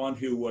me as one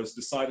who was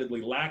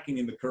decidedly lacking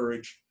in the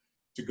courage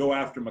to go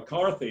after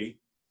McCarthy.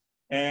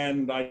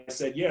 And I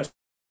said, yes,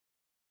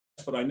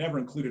 but I never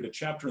included a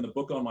chapter in the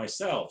book on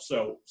myself.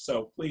 So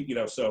please,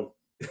 so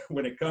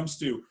when it comes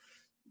to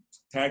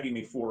tagging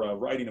me for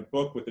writing a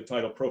book with the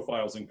title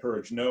Profiles in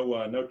Courage,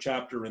 no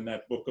chapter in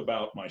that book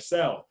about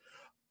myself.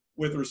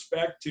 With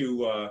respect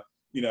to,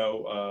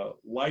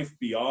 life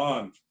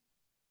beyond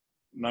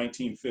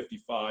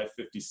 1955,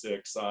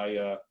 56,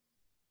 I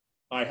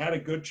had a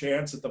good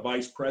chance at the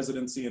vice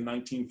presidency in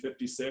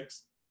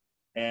 1956,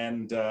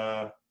 and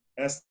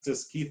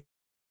Estes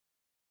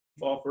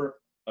Kefauver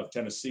of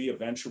Tennessee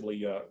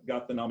eventually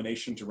got the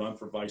nomination to run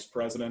for vice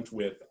president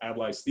with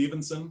Adlai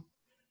Stevenson.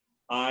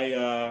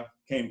 I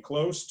came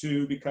close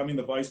to becoming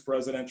the vice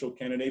presidential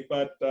candidate,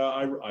 but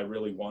I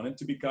really wanted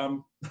to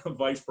become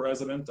vice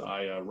president.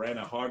 I ran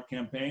a hard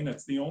campaign.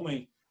 That's the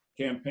only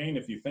campaign,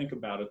 if you think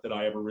about it, that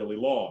I ever really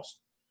lost.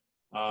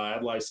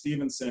 Adlai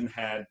Stevenson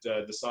had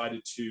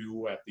decided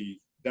to, at the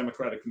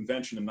Democratic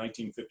Convention in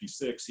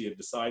 1956, he had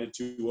decided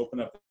to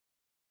open up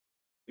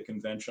the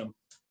convention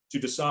to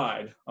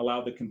decide,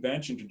 allow the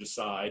convention to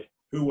decide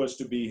who was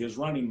to be his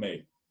running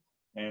mate.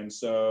 And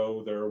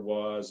so there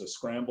was a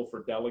scramble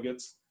for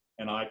delegates,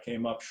 and I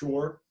came up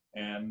short.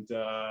 And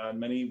in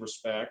many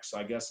respects,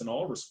 I guess in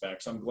all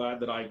respects, I'm glad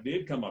that I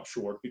did come up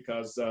short,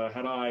 because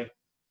had I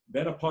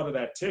been a part of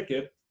that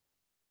ticket,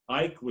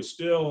 Ike was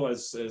still,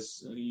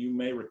 as you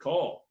may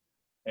recall,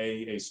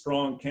 a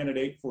strong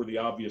candidate for the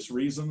obvious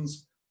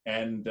reasons,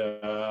 and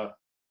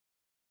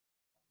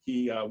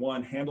he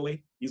won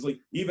handily, easily.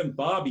 Even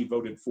Bobby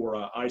voted for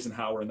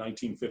Eisenhower in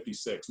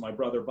 1956. My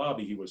brother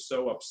Bobby, he was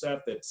so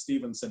upset that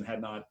Stevenson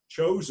had not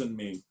chosen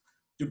me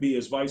to be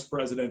his vice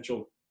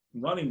presidential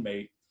running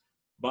mate.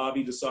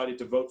 Bobby decided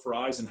to vote for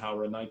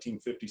Eisenhower in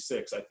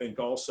 1956, I think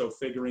also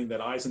figuring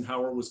that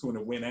Eisenhower was going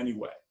to win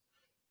anyway.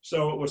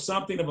 So it was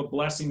something of a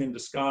blessing in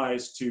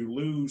disguise to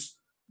lose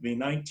the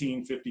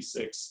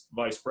 1956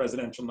 vice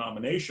presidential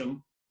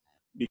nomination,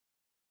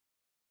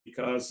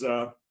 because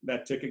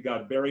that ticket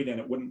got buried and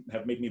it wouldn't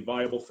have made me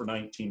viable for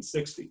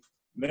 1960.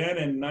 Then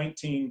in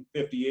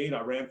 1958,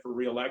 I ran for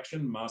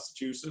re-election in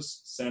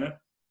Massachusetts Senate,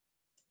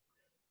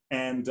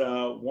 and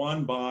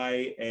won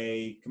by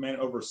a command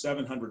over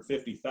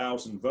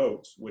 750,000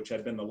 votes, which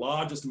had been the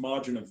largest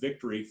margin of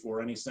victory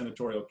for any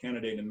senatorial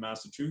candidate in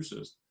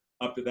Massachusetts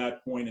up to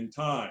that point in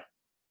time.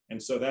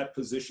 And so that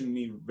positioned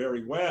me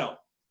very well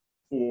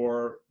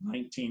for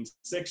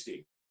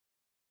 1960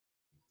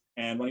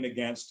 and running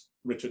against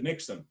Richard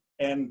Nixon.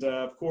 And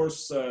of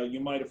course,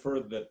 you might have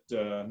heard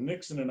that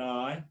Nixon and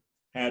I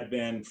had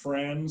been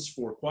friends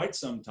for quite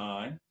some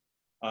time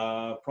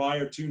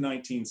prior to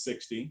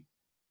 1960,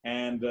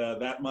 and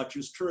that much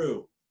is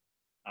true.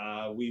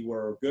 We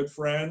were good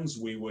friends.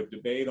 We would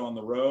debate on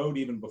the road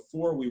even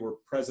before we were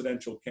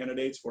presidential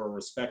candidates for our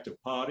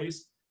respective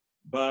parties.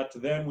 but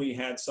then we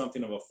had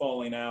something of a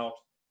falling out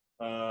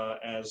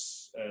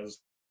as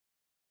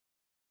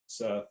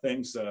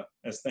things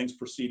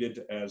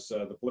proceeded, as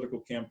the political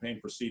campaign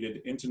proceeded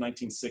into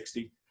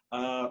 1960,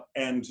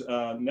 and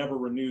never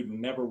renewed,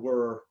 and never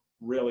were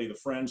really the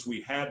friends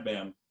we had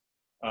been,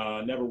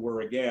 never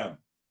were again.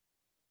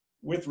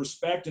 With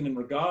respect and in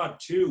regard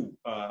to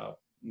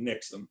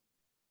Nixon,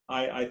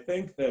 I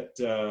think that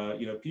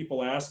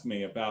people ask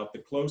me about the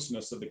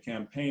closeness of the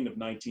campaign of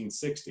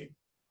 1960.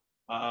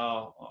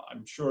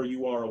 I'm sure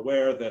you are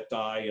aware that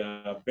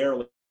I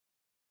barely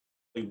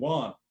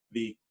won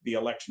the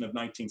election of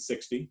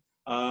 1960.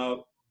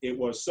 It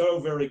was so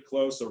very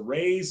close, a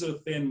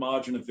razor-thin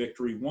margin of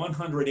victory,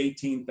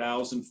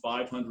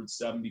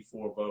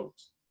 118,574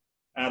 votes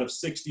out of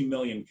 60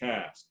 million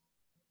cast.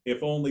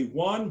 If only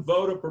one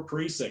voter per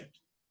precinct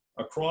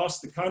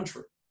across the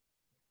country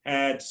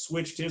had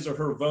switched his or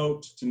her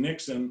vote to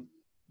Nixon,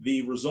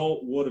 the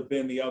result would have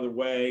been the other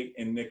way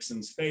in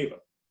Nixon's favor.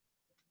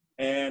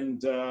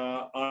 And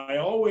I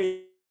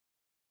always,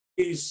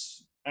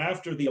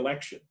 after the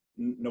election,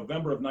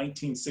 November of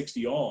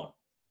 1960 on,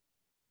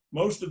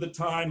 most of the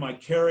time I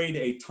carried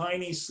a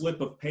tiny slip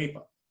of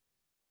paper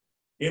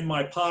in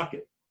my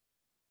pocket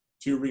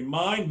to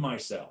remind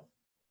myself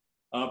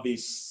of the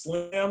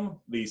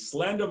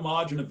slender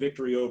margin of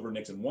victory over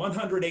Nixon,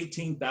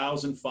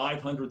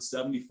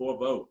 118,574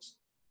 votes.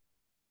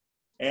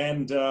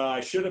 And I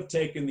should have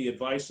taken the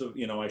advice of,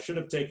 I should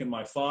have taken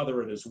my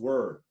father at his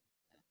word.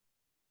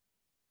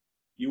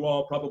 You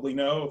all probably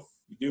know, if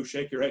you do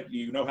shake your head,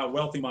 you know how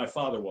wealthy my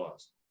father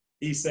was.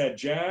 He said,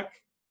 Jack,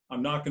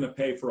 I'm not going to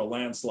pay for a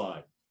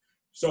landslide.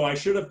 So I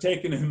should have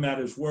taken him at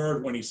his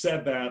word when he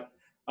said that.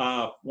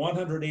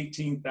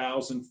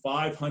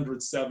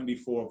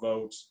 118,574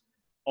 votes,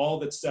 all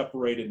that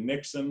separated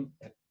Nixon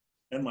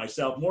and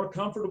myself. More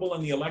comfortable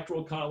in the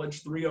Electoral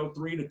College,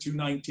 303 to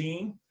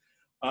 219.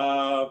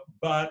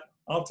 But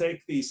I'll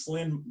take the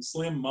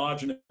slim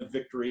margin of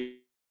victory.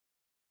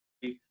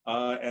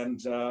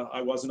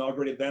 I was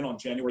inaugurated then on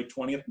January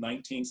 20th,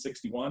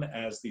 1961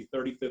 as the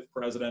 35th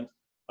President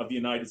of the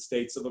United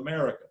States of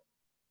America.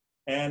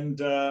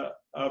 And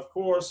of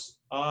course,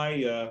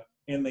 I,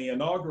 in the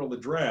inaugural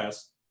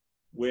address,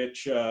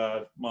 which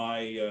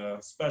my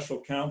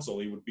special counsel,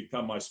 he would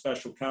become my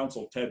special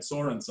counsel, Ted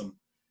Sorensen,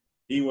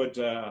 he would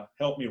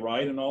help me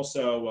write. And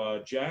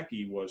also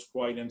Jackie was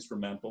quite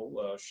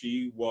instrumental.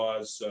 She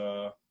was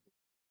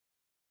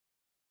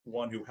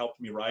one who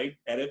helped me write,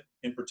 edit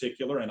in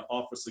particular, and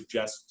offer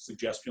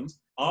suggestions.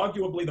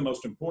 Arguably the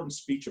most important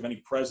speech of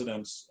any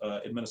president's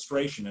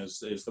administration is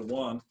the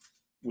one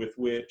with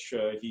which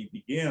he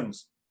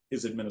begins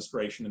his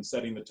administration in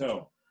setting the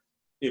tone.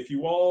 If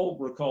you all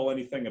recall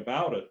anything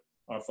about it,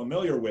 are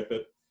familiar with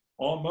it,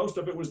 most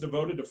of it was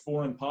devoted to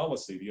foreign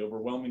policy, the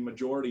overwhelming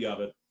majority of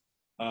it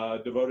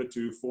devoted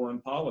to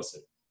foreign policy.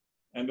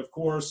 And of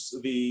course,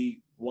 the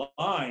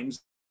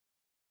lines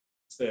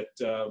that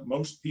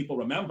most people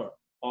remember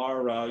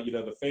are,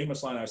 the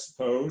famous line, I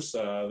suppose,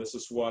 this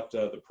is what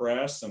the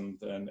press and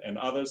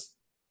others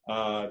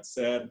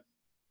said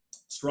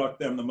struck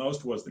them the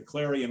most, was the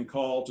clarion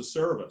call to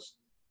service.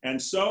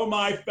 And so,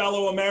 my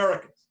fellow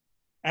Americans,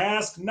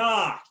 ask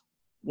not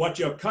what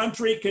your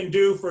country can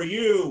do for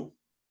you,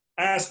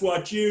 ask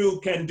what you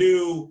can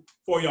do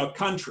for your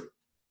country.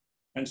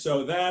 And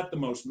so that, the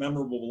most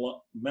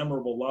memorable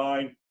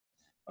line,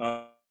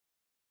 I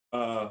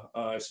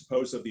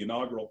suppose, of the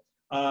inaugural.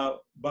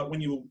 But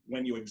when you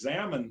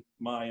examine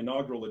my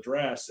inaugural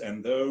address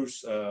and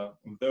those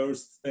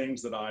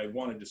things that I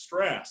wanted to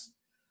stress,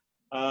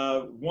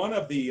 one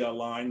of the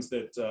lines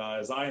that,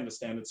 as I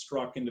understand it,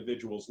 struck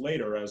individuals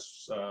later,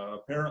 as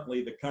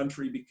apparently the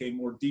country became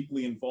more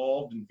deeply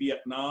involved in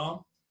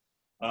Vietnam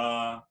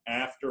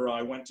after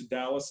I went to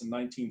Dallas in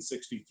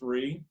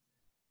 1963.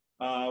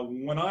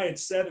 When I had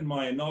said in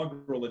my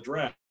inaugural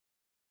address,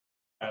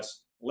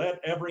 let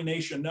every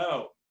nation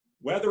know,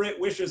 whether it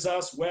wishes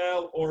us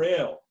well or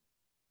ill,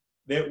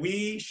 that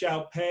we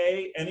shall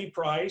pay any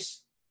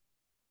price,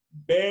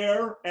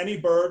 bear any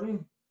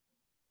burden,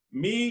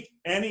 meet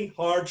any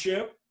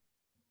hardship,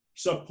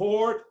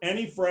 support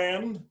any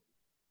friend,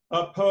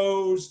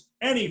 oppose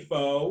any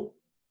foe,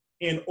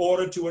 in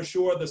order to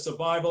assure the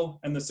survival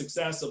and the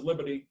success of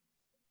liberty.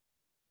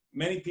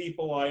 Many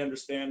people, I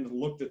understand,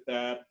 looked at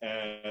that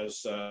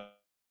as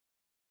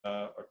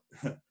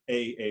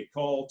a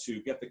call to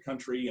get the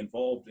country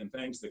involved in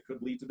things that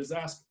could lead to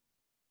disaster,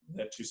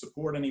 that to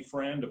support any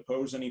friend,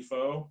 oppose any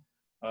foe,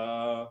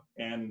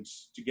 and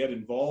to get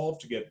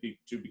involved,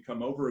 to become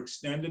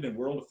overextended in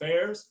world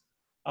affairs.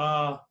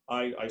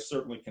 I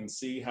certainly can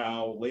see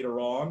how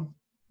later on,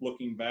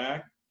 looking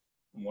back,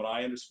 from what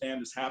I understand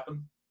has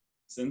happened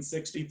since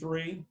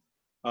 '63,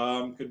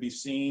 could be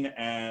seen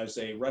as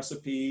a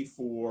recipe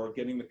for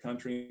getting the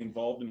country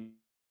involved in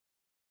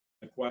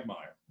a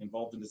quagmire,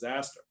 involved in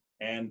disaster.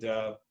 And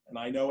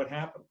I know it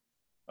happened.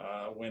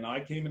 When I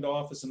came into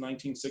office in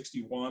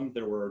 1961,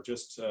 there were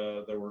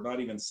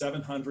not even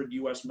 700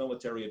 U.S.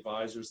 military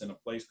advisors in a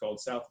place called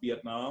South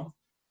Vietnam.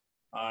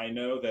 I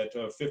know that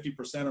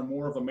 50% or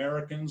more of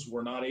Americans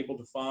were not able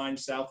to find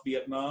South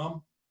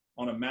Vietnam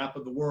on a map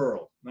of the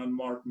world, an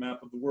unmarked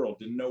map of the world,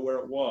 didn't know where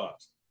it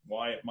was,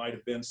 why it might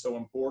have been so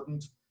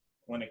important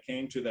when it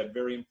came to that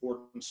very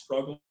important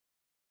struggle,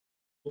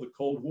 the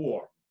Cold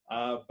War.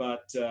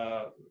 But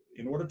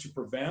in order to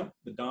prevent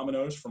the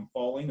dominoes from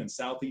falling in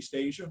Southeast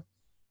Asia,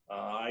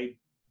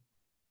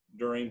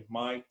 during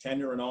my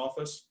tenure in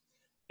office,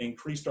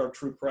 increased our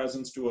troop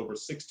presence to over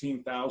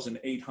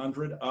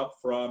 16,800, up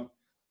from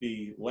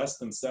the less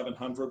than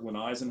 700 when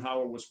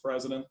Eisenhower was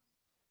president.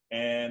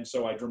 And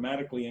so I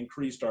dramatically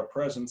increased our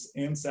presence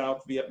in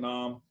South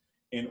Vietnam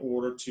in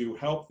order to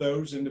help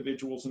those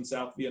individuals in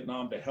South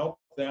Vietnam, to help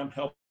them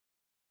help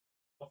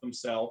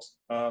themselves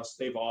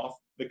stave off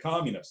the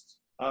communists.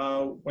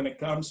 When it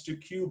comes to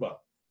Cuba,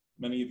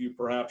 many of you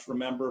perhaps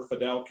remember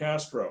Fidel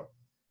Castro,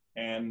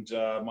 and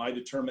my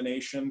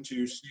determination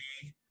to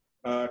see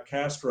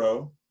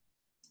Castro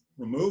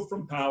removed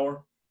from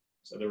power.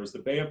 So there was the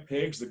Bay of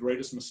Pigs, the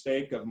greatest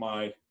mistake of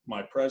my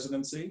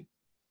presidency,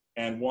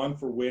 and one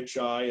for which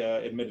I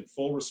admitted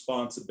full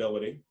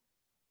responsibility.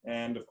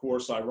 And of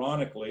course,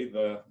 ironically,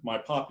 my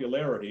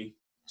popularity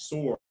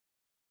soared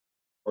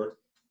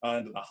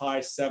into the high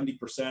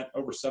 70%,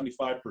 over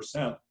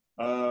 75%,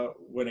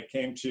 when it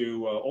came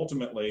to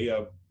ultimately,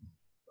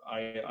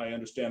 I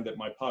understand that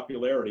my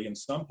popularity in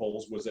some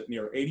polls was at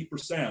near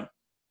 80%,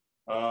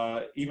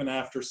 even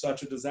after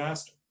such a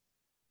disaster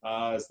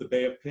as the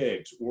Bay of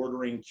Pigs,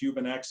 ordering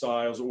Cuban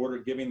exiles,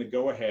 giving the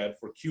go-ahead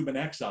for Cuban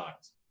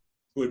exiles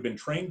who had been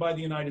trained by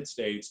the United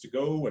States to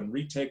go and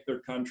retake their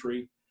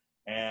country,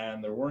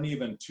 and there weren't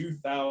even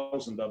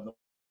 2,000 of them.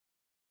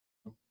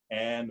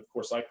 And of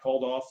course, I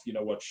called off,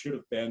 what should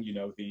have been,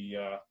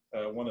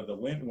 one of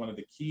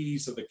the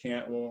keys of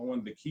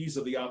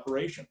the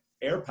operation,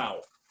 air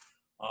power.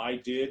 I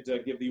did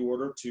give the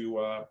order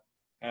to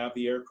have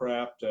the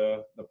aircraft,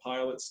 the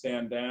pilots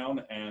stand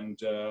down, and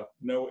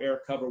no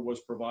air cover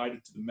was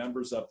provided to the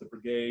members of the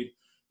brigade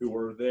who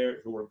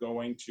were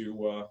going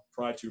to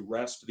try to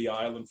wrest the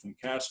island from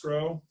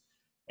Castro.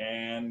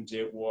 And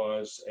it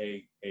was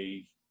a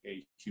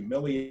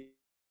humiliating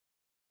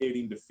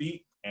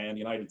defeat. And the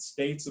United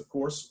States, of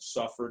course,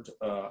 suffered,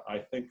 I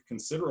think,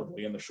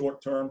 considerably in the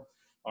short term.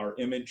 Our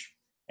image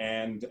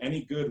and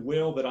any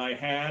goodwill that I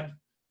had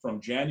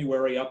from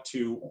January up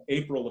to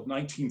April of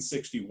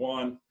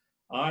 1961,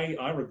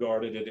 I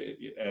regarded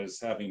it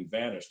as having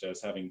vanished,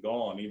 as having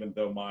gone. Even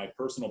though my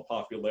personal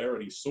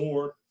popularity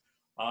soared,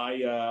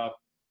 I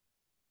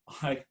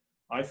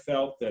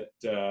felt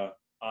that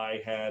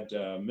I had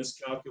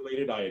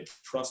miscalculated. I had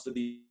trusted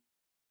the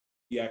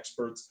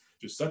experts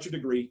to such a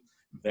degree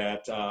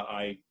that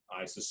I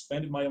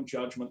suspended my own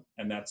judgment,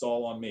 and that's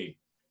all on me,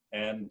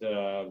 and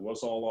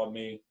was all on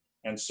me.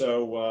 And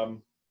so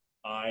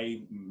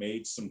I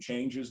made some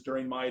changes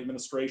during my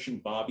administration.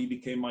 Bobby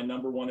became my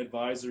 #1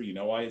 advisor.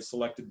 I had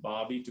selected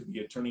Bobby to be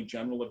Attorney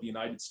General of the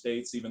United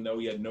States, even though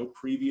he had no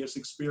previous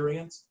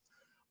experience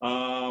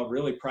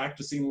really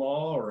practicing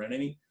law or in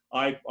any.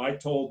 I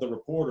told the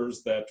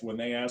reporters that when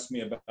they asked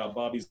me about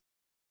Bobby's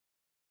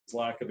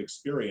lack of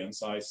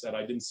experience, I said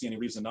I didn't see any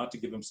reason not to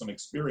give him some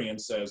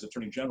experience as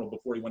Attorney General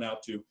before he went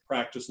out to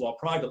practice law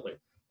privately.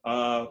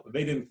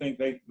 They didn't think,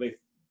 they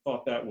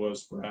thought that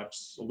was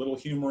perhaps a little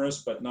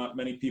humorous, but not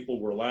many people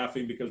were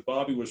laughing because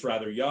Bobby was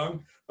rather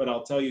young. But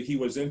I'll tell you, he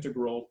was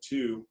integral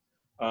to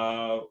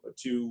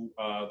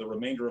the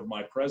remainder of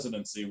my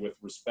presidency with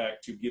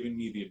respect to giving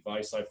me the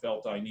advice I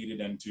felt I needed,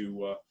 and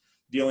to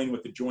dealing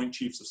with the Joint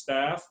Chiefs of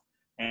Staff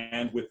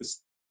and with the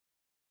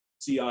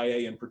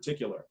CIA in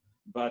particular.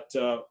 But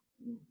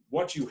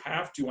what you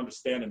have to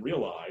understand and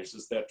realize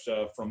is that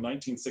from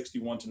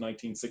 1961 to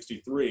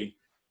 1963,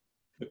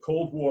 the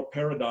Cold War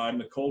paradigm,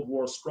 the Cold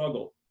War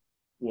struggle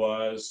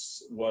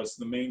was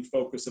the main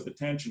focus of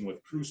attention,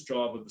 with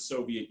Khrushchev of the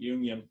Soviet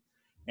Union,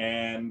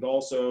 and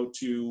also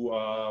to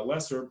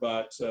lesser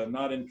but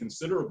not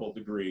inconsiderable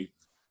degree,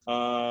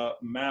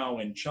 Mao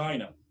in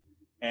China,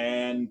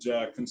 and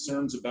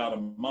concerns about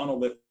a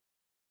monolithic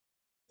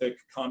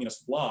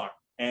communist bloc.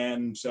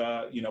 And,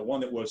 one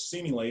that was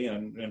seemingly,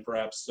 and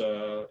perhaps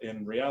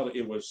in reality,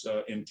 it was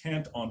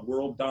intent on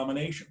world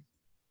domination.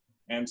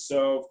 And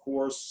so, of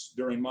course,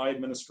 during my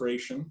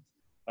administration,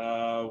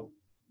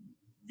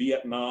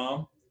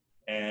 Vietnam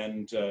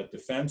and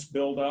defense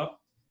buildup,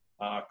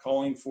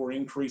 calling for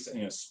increase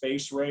in a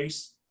space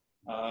race,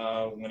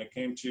 when it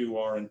came to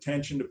our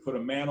intention to put a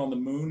man on the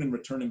moon and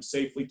return him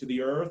safely to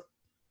the Earth.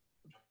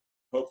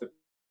 Hope that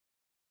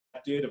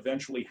did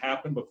eventually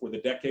happen before the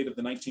decade of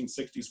the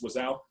 1960s was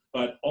out,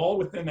 but all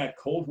within that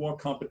Cold War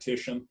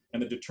competition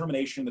and the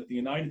determination that the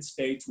United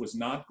States was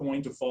not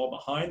going to fall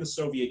behind the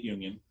Soviet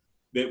Union,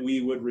 that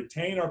we would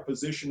retain our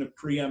position of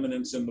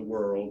preeminence in the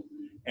world,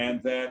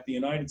 and that the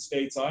United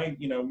States,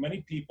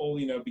 many people,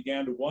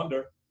 began to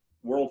wonder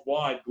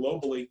worldwide,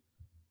 globally,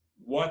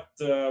 what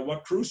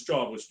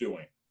Khrushchev was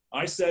doing.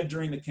 I said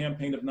during the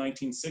campaign of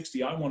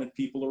 1960, I wanted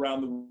people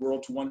around the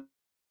world to wonder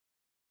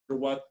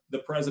what the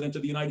President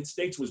of the United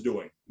States was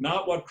doing,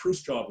 not what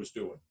Khrushchev was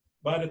doing.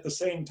 But at the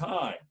same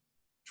time,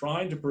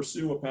 trying to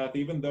pursue a path,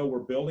 even though we're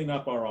building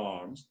up our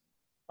arms.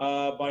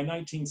 By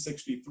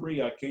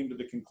 1963, I came to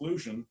the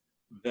conclusion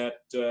that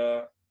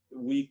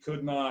we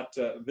could not,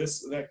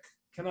 that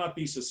cannot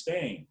be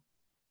sustained,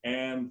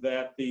 and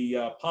that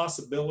the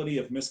possibility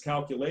of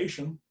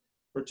miscalculation,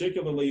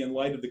 particularly in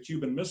light of the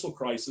Cuban Missile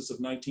Crisis of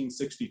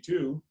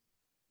 1962,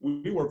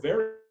 we were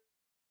very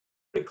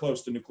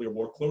close to nuclear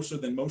war, closer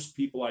than most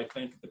people, I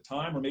think, at the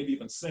time, or maybe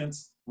even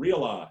since,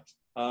 realized.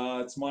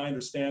 It's my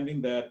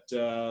understanding that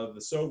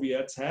the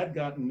Soviets had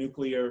gotten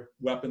nuclear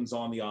weapons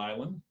on the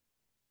island.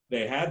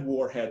 They had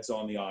warheads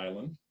on the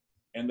island.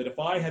 And that if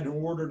I had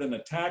ordered an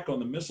attack on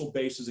the missile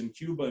bases in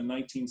Cuba in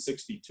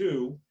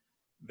 1962,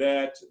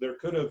 that there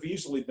could have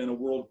easily been a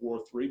World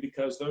War III,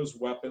 because those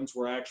weapons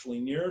were actually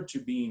nearer to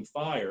being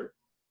fired,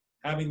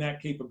 having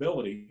that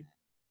capability,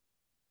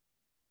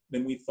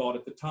 than we thought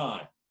at the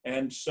time.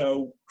 And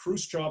so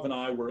Khrushchev and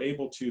I were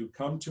able to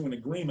come to an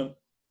agreement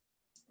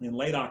in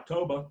late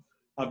October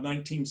of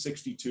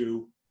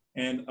 1962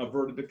 and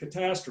averted a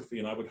catastrophe.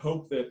 And I would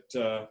hope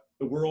that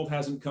the world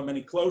hasn't come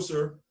any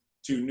closer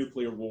to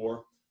nuclear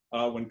war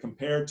when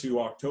compared to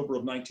October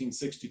of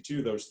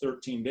 1962, those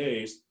 13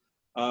 days,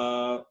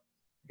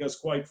 because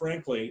quite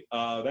frankly,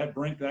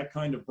 that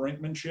kind of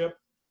brinkmanship,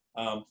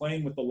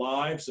 playing with the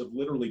lives of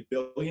literally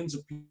billions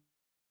of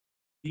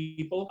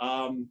people,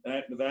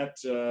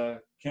 that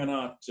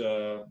cannot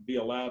be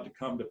allowed to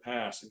come to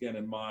pass, again,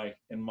 in my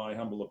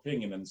humble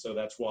opinion. And so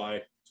that's why,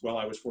 as well,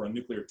 I was for a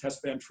nuclear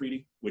test ban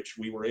treaty, which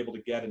we were able to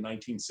get in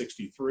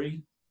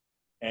 1963.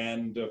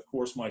 And of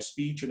course, my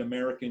speech at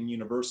American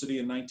University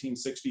in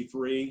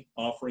 1963,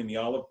 offering the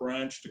olive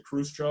branch to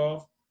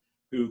Khrushchev,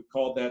 who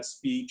called that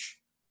speech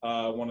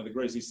one of the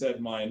greatest. He said,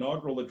 my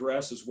inaugural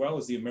address, as well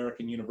as the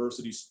American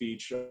University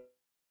speech,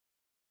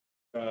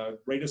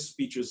 greatest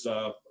speeches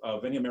of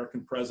any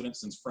American president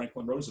since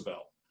Franklin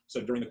Roosevelt.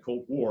 So during the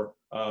Cold War,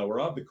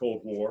 or of the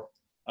Cold War,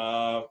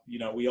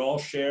 we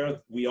all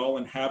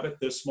inhabit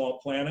this small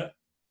planet.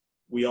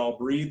 We all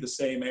breathe the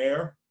same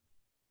air.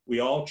 We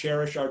all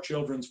cherish our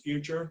children's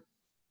future,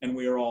 and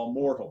we are all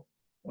mortal.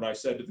 What I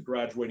said to the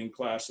graduating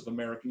class of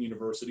American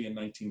University in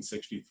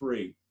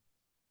 1963.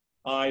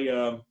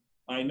 I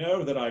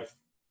know that I've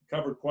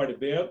covered quite a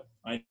bit.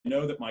 I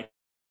know that my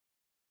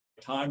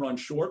time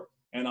runs short,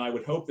 and I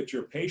would hope that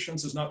your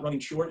patience is not running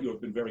short. You have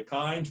been very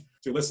kind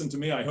to listen to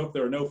me. I hope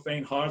there are no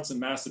faint hearts in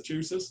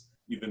Massachusetts.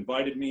 You've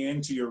invited me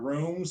into your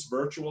rooms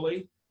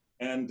virtually,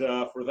 and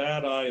for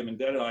that I am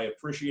indebted. I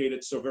appreciate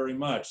it so very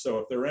much. So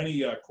if there are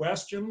any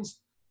questions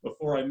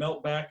before I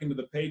melt back into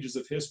the pages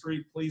of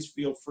history, please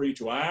feel free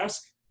to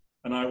ask,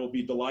 and I will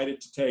be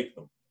delighted to take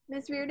them.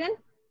 Ms. Reardon?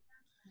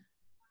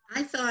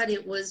 I thought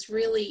it was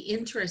really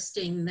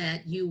interesting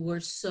that you were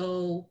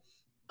so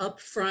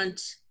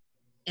upfront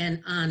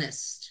and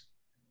honest.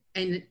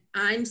 And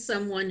I'm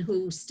someone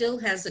who still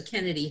has a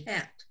Kennedy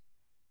hat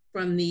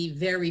from the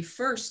very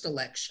first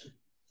election.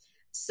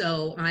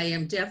 So I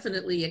am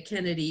definitely a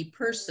Kennedy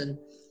person,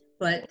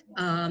 but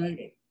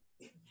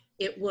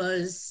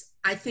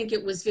I think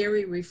it was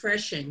very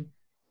refreshing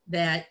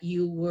that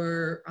you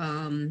were,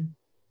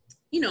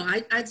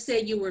 I'd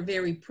say you were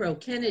very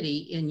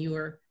pro-Kennedy in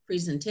your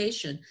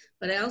presentation,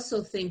 but I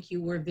also think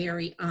you were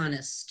very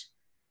honest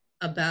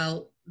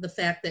about the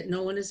fact that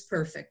no one is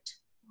perfect.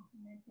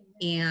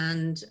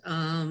 And,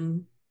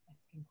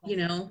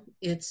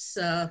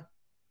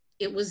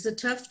 it was a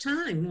tough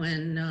time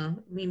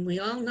when, we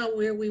all know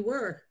where we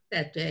were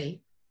that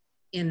day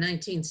in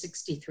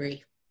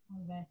 1963.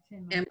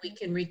 And we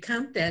can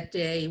recount that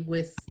day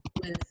with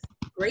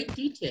great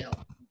detail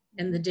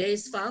and the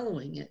days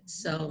following it.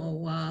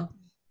 So,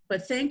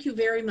 but thank you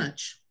very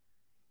much.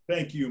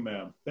 Thank you,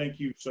 ma'am. Thank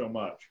you so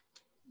much.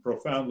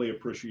 Profoundly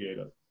appreciate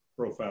it.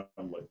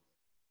 Profoundly.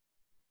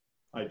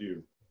 I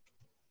do.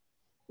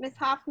 Ms.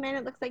 Hoffman,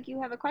 it looks like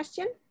you have a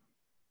question.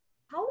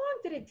 How long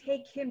did it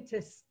take him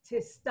to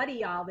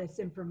study all this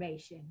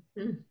information?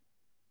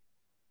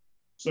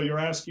 So you're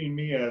asking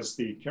me as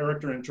the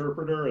character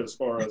interpreter, as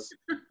far as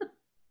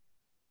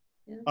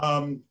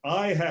Yeah.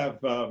 I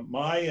have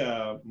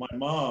my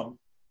mom,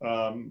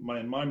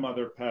 my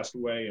mother passed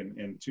away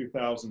in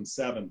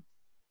 2007,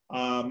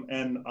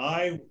 and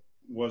I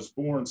was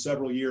born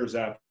several years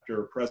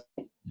after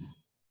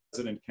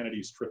President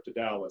Kennedy's trip to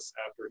Dallas,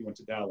 after he went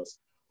to Dallas.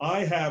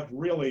 I have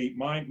really,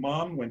 my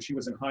mom, when she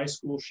was in high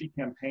school, she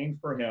campaigned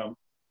for him.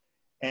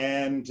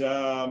 And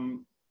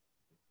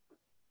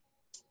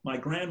my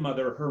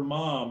grandmother, her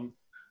mom,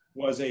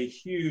 was a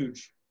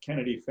huge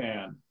Kennedy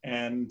fan.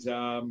 And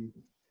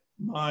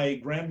my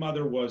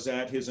grandmother was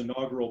at his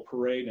inaugural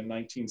parade in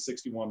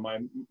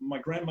 1961. My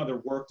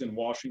grandmother worked in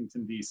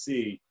Washington,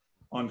 D.C.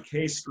 on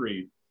K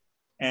Street.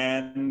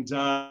 And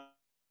I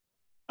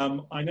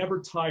never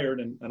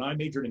tired, and I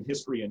majored in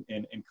history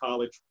in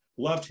college.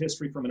 Loved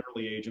history from an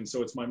early age, and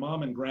so it's my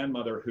mom and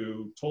grandmother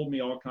who told me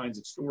all kinds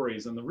of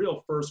stories. And the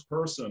real first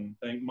person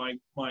thing, my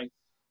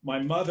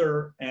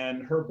mother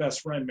and her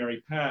best friend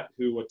Mary Pat,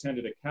 who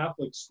attended a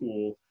Catholic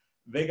school,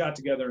 they got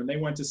together and they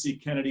went to see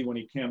Kennedy when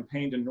he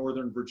campaigned in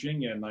Northern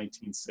Virginia in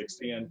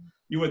 1960. And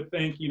you would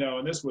think, you know,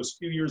 and this was a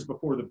few years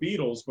before the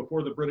Beatles,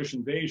 before the British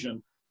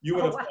invasion, you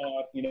would have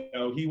thought, you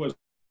know, he was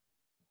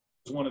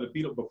one of the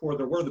Beatles before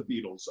there were the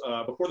Beatles,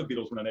 before the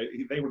Beatles went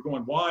in. They were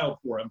going wild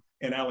for him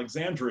in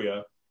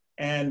Alexandria,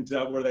 and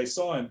where they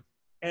saw him.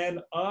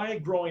 And I,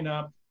 growing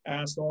up,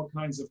 asked all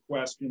kinds of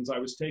questions. I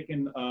was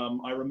taken,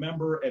 I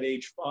remember at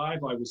age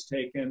 5, I was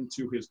taken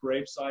to his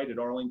gravesite at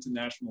Arlington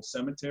National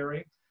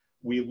Cemetery.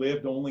 We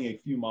lived only a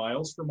few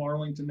miles from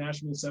Arlington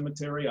National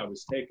Cemetery. I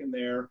was taken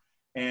there,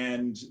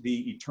 and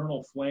the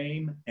eternal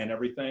flame and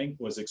everything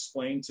was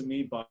explained to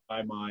me by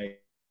my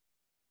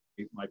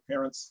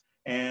parents.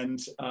 And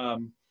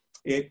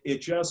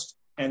it just,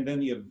 and then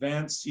the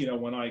events, you know,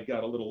 when I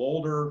got a little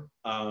older,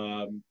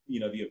 you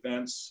know, the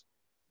events,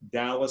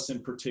 Dallas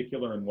in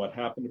particular, and what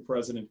happened to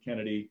President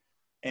Kennedy.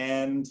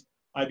 And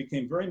I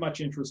became very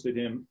much interested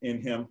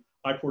in him.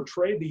 I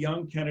portrayed the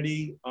young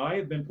Kennedy. I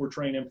have been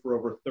portraying him for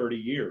over 30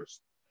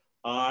 years.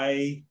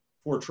 I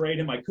portrayed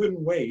him, I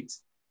couldn't wait.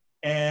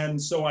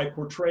 And so I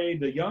portrayed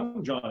the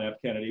young John F.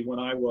 Kennedy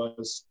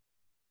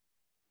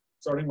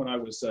starting when I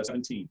was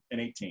 17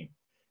 and 18.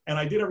 And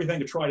I did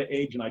everything to try to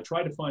age, and I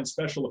tried to find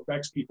special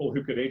effects people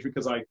who could age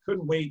because I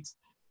couldn't wait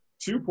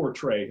to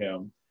portray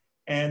him.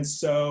 And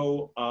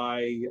so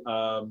I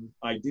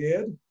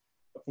did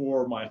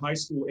for my high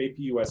school AP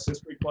US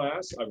history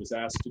class. I was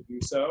asked to do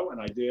so, and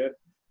I did.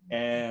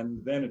 And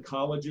then in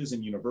colleges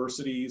and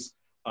universities,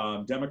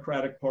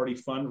 Democratic Party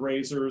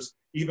fundraisers,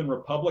 even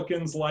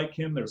Republicans like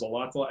him. There's a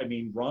lot to, I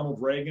mean,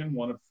 Ronald Reagan,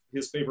 one of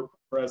his favorite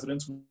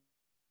presidents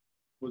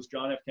was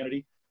John F.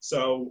 Kennedy.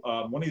 So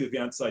one of the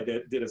events I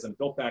did as an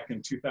adult back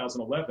in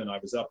 2011, I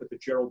was up at the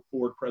Gerald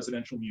Ford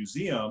Presidential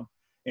Museum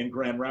in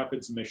Grand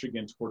Rapids,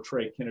 Michigan, to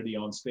portray Kennedy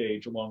on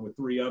stage, along with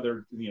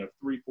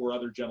 4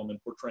 other gentlemen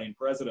portraying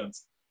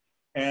presidents.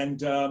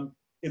 And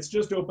it's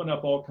just opened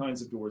up all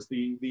kinds of doors.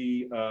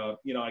 You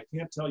know, I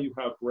can't tell you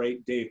how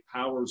great Dave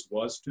Powers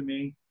was to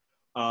me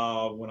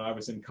when I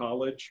was in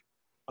college.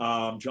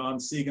 John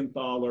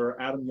Siegenthaler,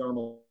 Adam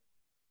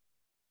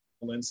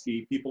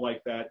Yarmolinsky, people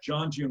like that,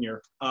 John Jr.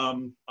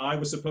 I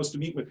was supposed to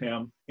meet with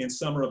him in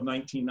summer of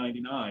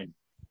 1999.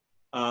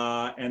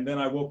 And then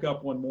I woke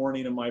up one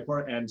morning in my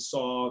apartment and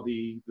saw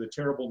the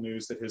terrible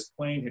news that his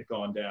plane had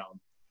gone down.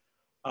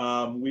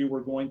 We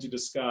were going to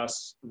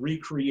discuss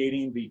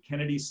recreating the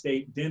Kennedy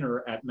State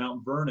Dinner at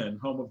Mount Vernon,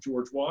 home of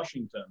George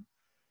Washington.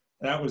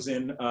 That was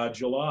in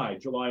July,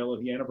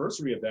 the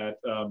anniversary of that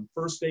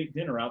first state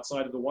dinner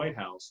outside of the White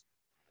House.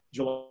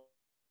 July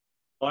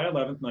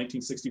 11th,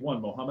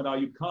 1961, Muhammad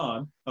Ayub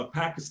Khan of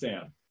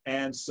Pakistan.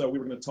 And so we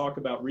were going to talk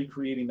about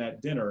recreating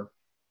that dinner.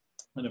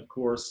 And of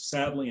course,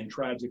 sadly and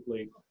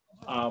tragically,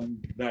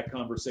 that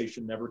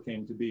conversation never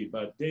came to be.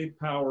 But Dave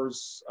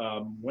Powers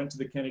went to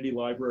the Kennedy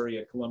Library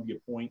at Columbia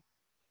Point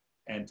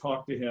and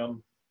talked to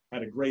him,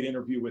 had a great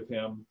interview with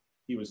him.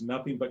 He was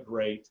nothing but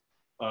great.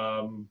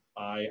 I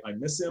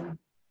miss him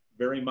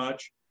very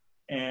much.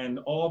 And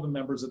all the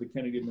members of the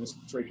Kennedy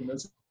administration,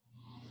 those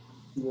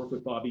who work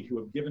with Bobby, who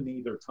have given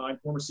me their time,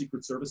 former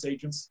Secret Service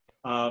agents,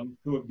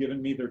 who have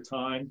given me their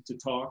time to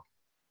talk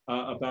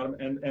about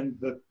him, and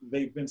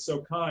they've been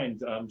so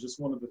kind. Just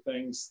one of the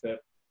things that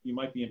you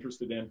might be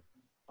interested in,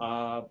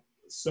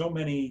 so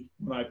many,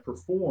 when I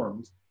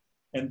performed,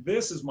 and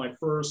this is my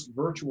first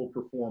virtual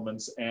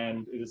performance,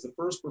 and it is the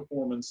first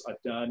performance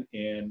I've done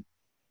in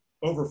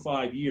over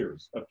 5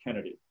 years of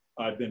Kennedy.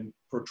 I've been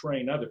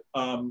portraying other,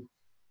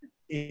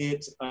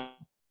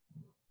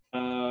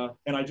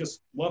 and I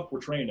just love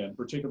portraying it, and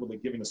particularly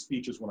giving the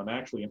speeches when I'm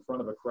actually in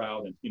front of a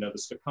crowd, and, you know, the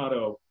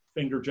staccato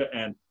finger jet,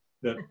 and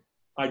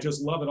I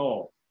just love it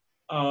all.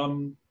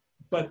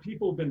 But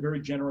people have been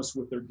very generous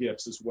with their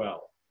gifts as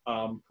well.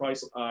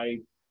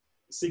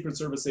 Secret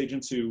Service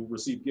agents who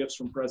received gifts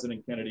from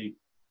President Kennedy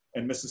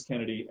and Mrs.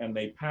 Kennedy, and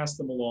they pass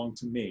them along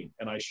to me,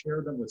 and I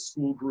share them with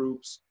school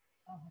groups,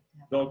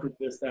 adult group,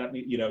 this, that,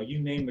 you know, you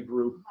name the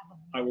group,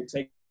 I will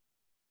take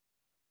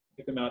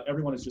them out.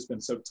 Everyone has just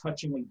been so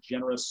touchingly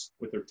generous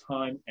with their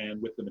time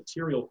and with the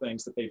material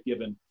things that they've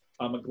given.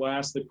 A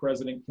glass that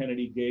President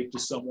Kennedy gave to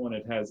someone,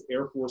 it has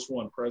Air Force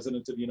One,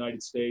 President of the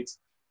United States,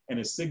 and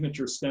his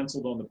signature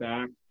stenciled on the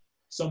back.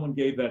 Someone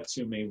gave that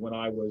to me when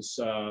I was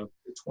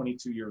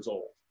 22 years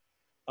old.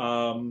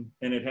 And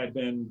it had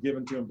been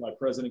given to him by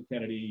President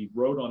Kennedy. He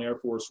wrote on Air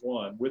Force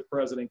One with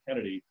President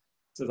Kennedy,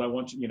 says, I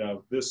want you, you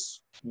know, I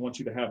want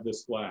you to have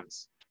this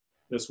glass.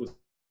 This was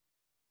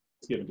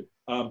given to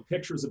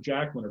pictures of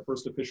Jacqueline, her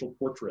first official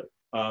portrait,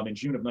 in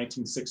June of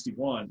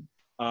 1961.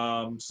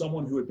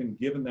 Someone who had been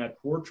given that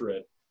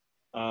portrait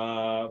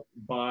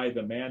by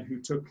the man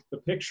who took the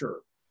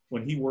picture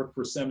when he worked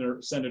for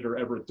Senator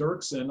Everett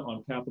Dirksen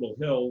on Capitol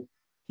Hill.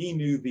 He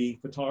knew the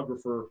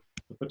photographer.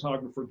 The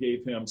photographer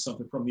gave him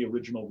something from the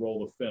original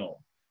roll of film.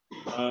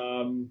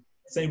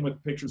 Same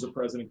with pictures of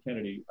President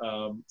Kennedy.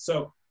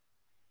 So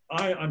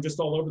I'm just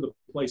all over the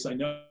place, I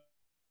know,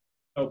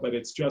 but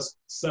it's just,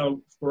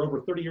 so for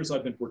over 30 years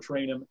I've been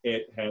portraying him.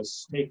 It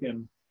has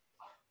taken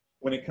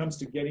when it comes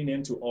to getting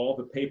into all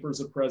the papers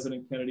of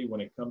President Kennedy,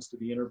 when it comes to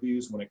the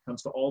interviews, when it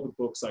comes to all the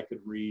books I could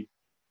read,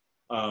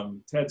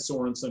 Ted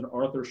Sorensen,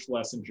 Arthur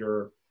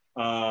Schlesinger,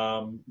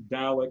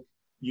 Dalek,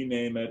 you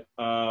name it.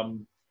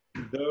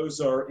 Those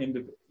are,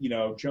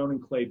 Joan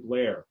and Clay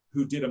Blair,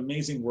 who did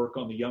amazing work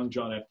on the young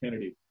John F.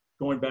 Kennedy,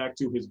 going back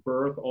to his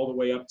birth all the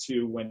way up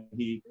to when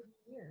he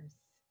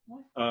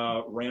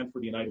ran for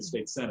the United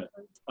States Senate.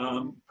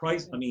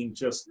 Price,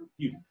 just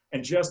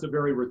a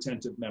very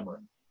retentive memory.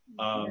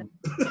 When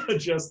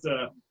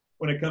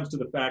it comes to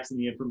the facts and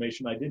the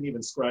information, I didn't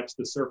even scratch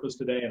the surface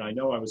today, and I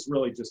know I was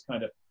really just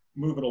kind of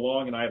moving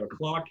along, and I have a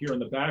clock here in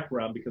the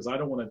background because I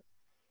don't want to,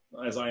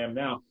 as I am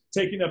now,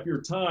 taking up your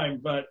time,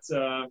 but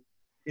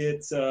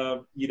it's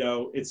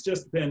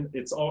just been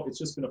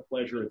a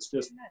pleasure. It's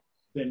just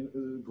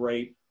been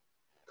great,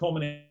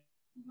 culminating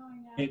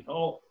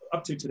all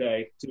up to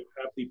today to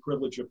have the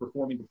privilege of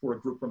performing before a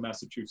group from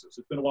Massachusetts.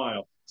 It's been a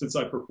while since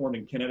I performed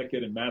in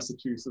Connecticut and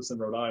Massachusetts and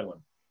Rhode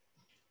Island.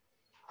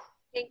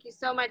 Thank you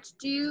so much.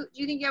 Do you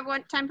think you have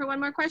time for one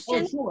more question?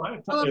 Oh, sure. I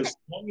have time, as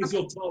long as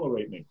you'll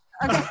tolerate me.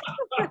 Okay.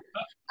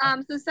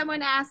 So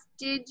someone asked,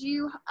 did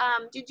you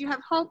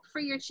have hope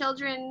for your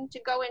children to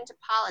go into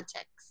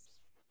politics?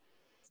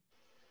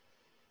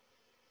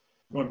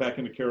 Going back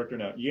into character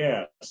now.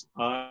 Yes.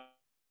 I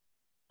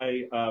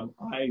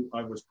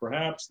was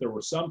perhaps, there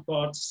were some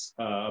thoughts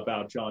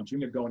about John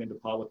Jr. going into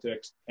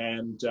politics,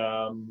 and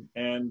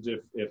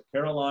if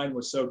Caroline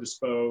was so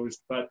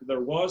disposed, but there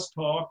was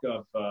talk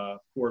of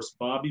course,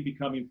 Bobby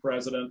becoming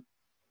president,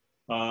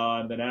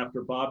 and then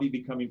after Bobby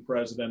becoming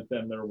president,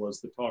 then there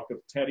was the talk of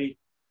Teddy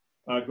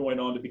going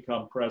on to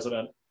become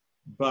president,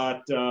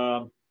 but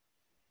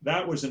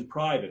that was in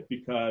private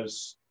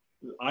because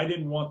I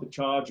didn't want the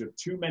charge of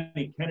too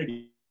many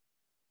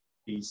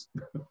Kennedys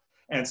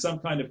and some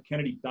kind of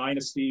Kennedy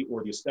dynasty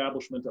or the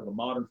establishment of a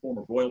modern form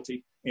of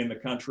royalty in the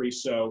country.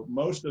 So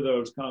most of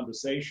those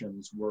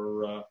conversations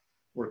were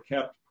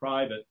kept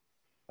private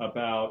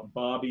about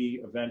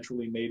Bobby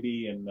eventually,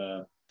 maybe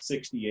in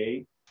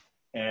 '68,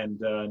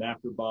 and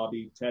after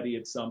Bobby, Teddy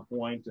at some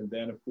point, and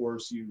then of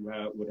course you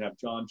would have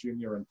John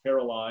Jr. and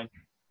Caroline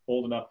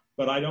old enough.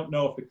 But I don't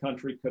know if the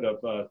country could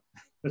have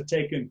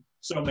taken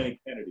so many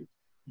Kennedys.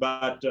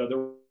 But there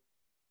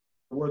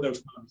were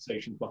those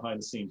conversations behind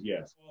the scenes,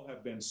 yes. All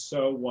have been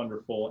so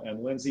wonderful.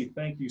 And Lindsay,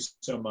 thank you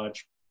so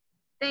much.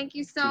 Thank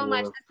you so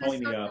much.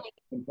 Calling me up,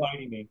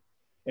 inviting me,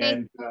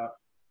 and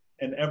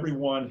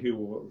everyone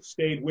who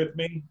stayed with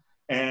me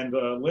and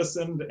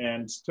listened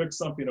and took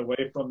something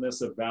away from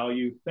this of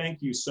value.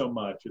 Thank you so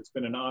much. It's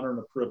been an honor and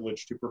a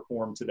privilege to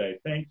perform today.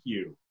 Thank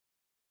you.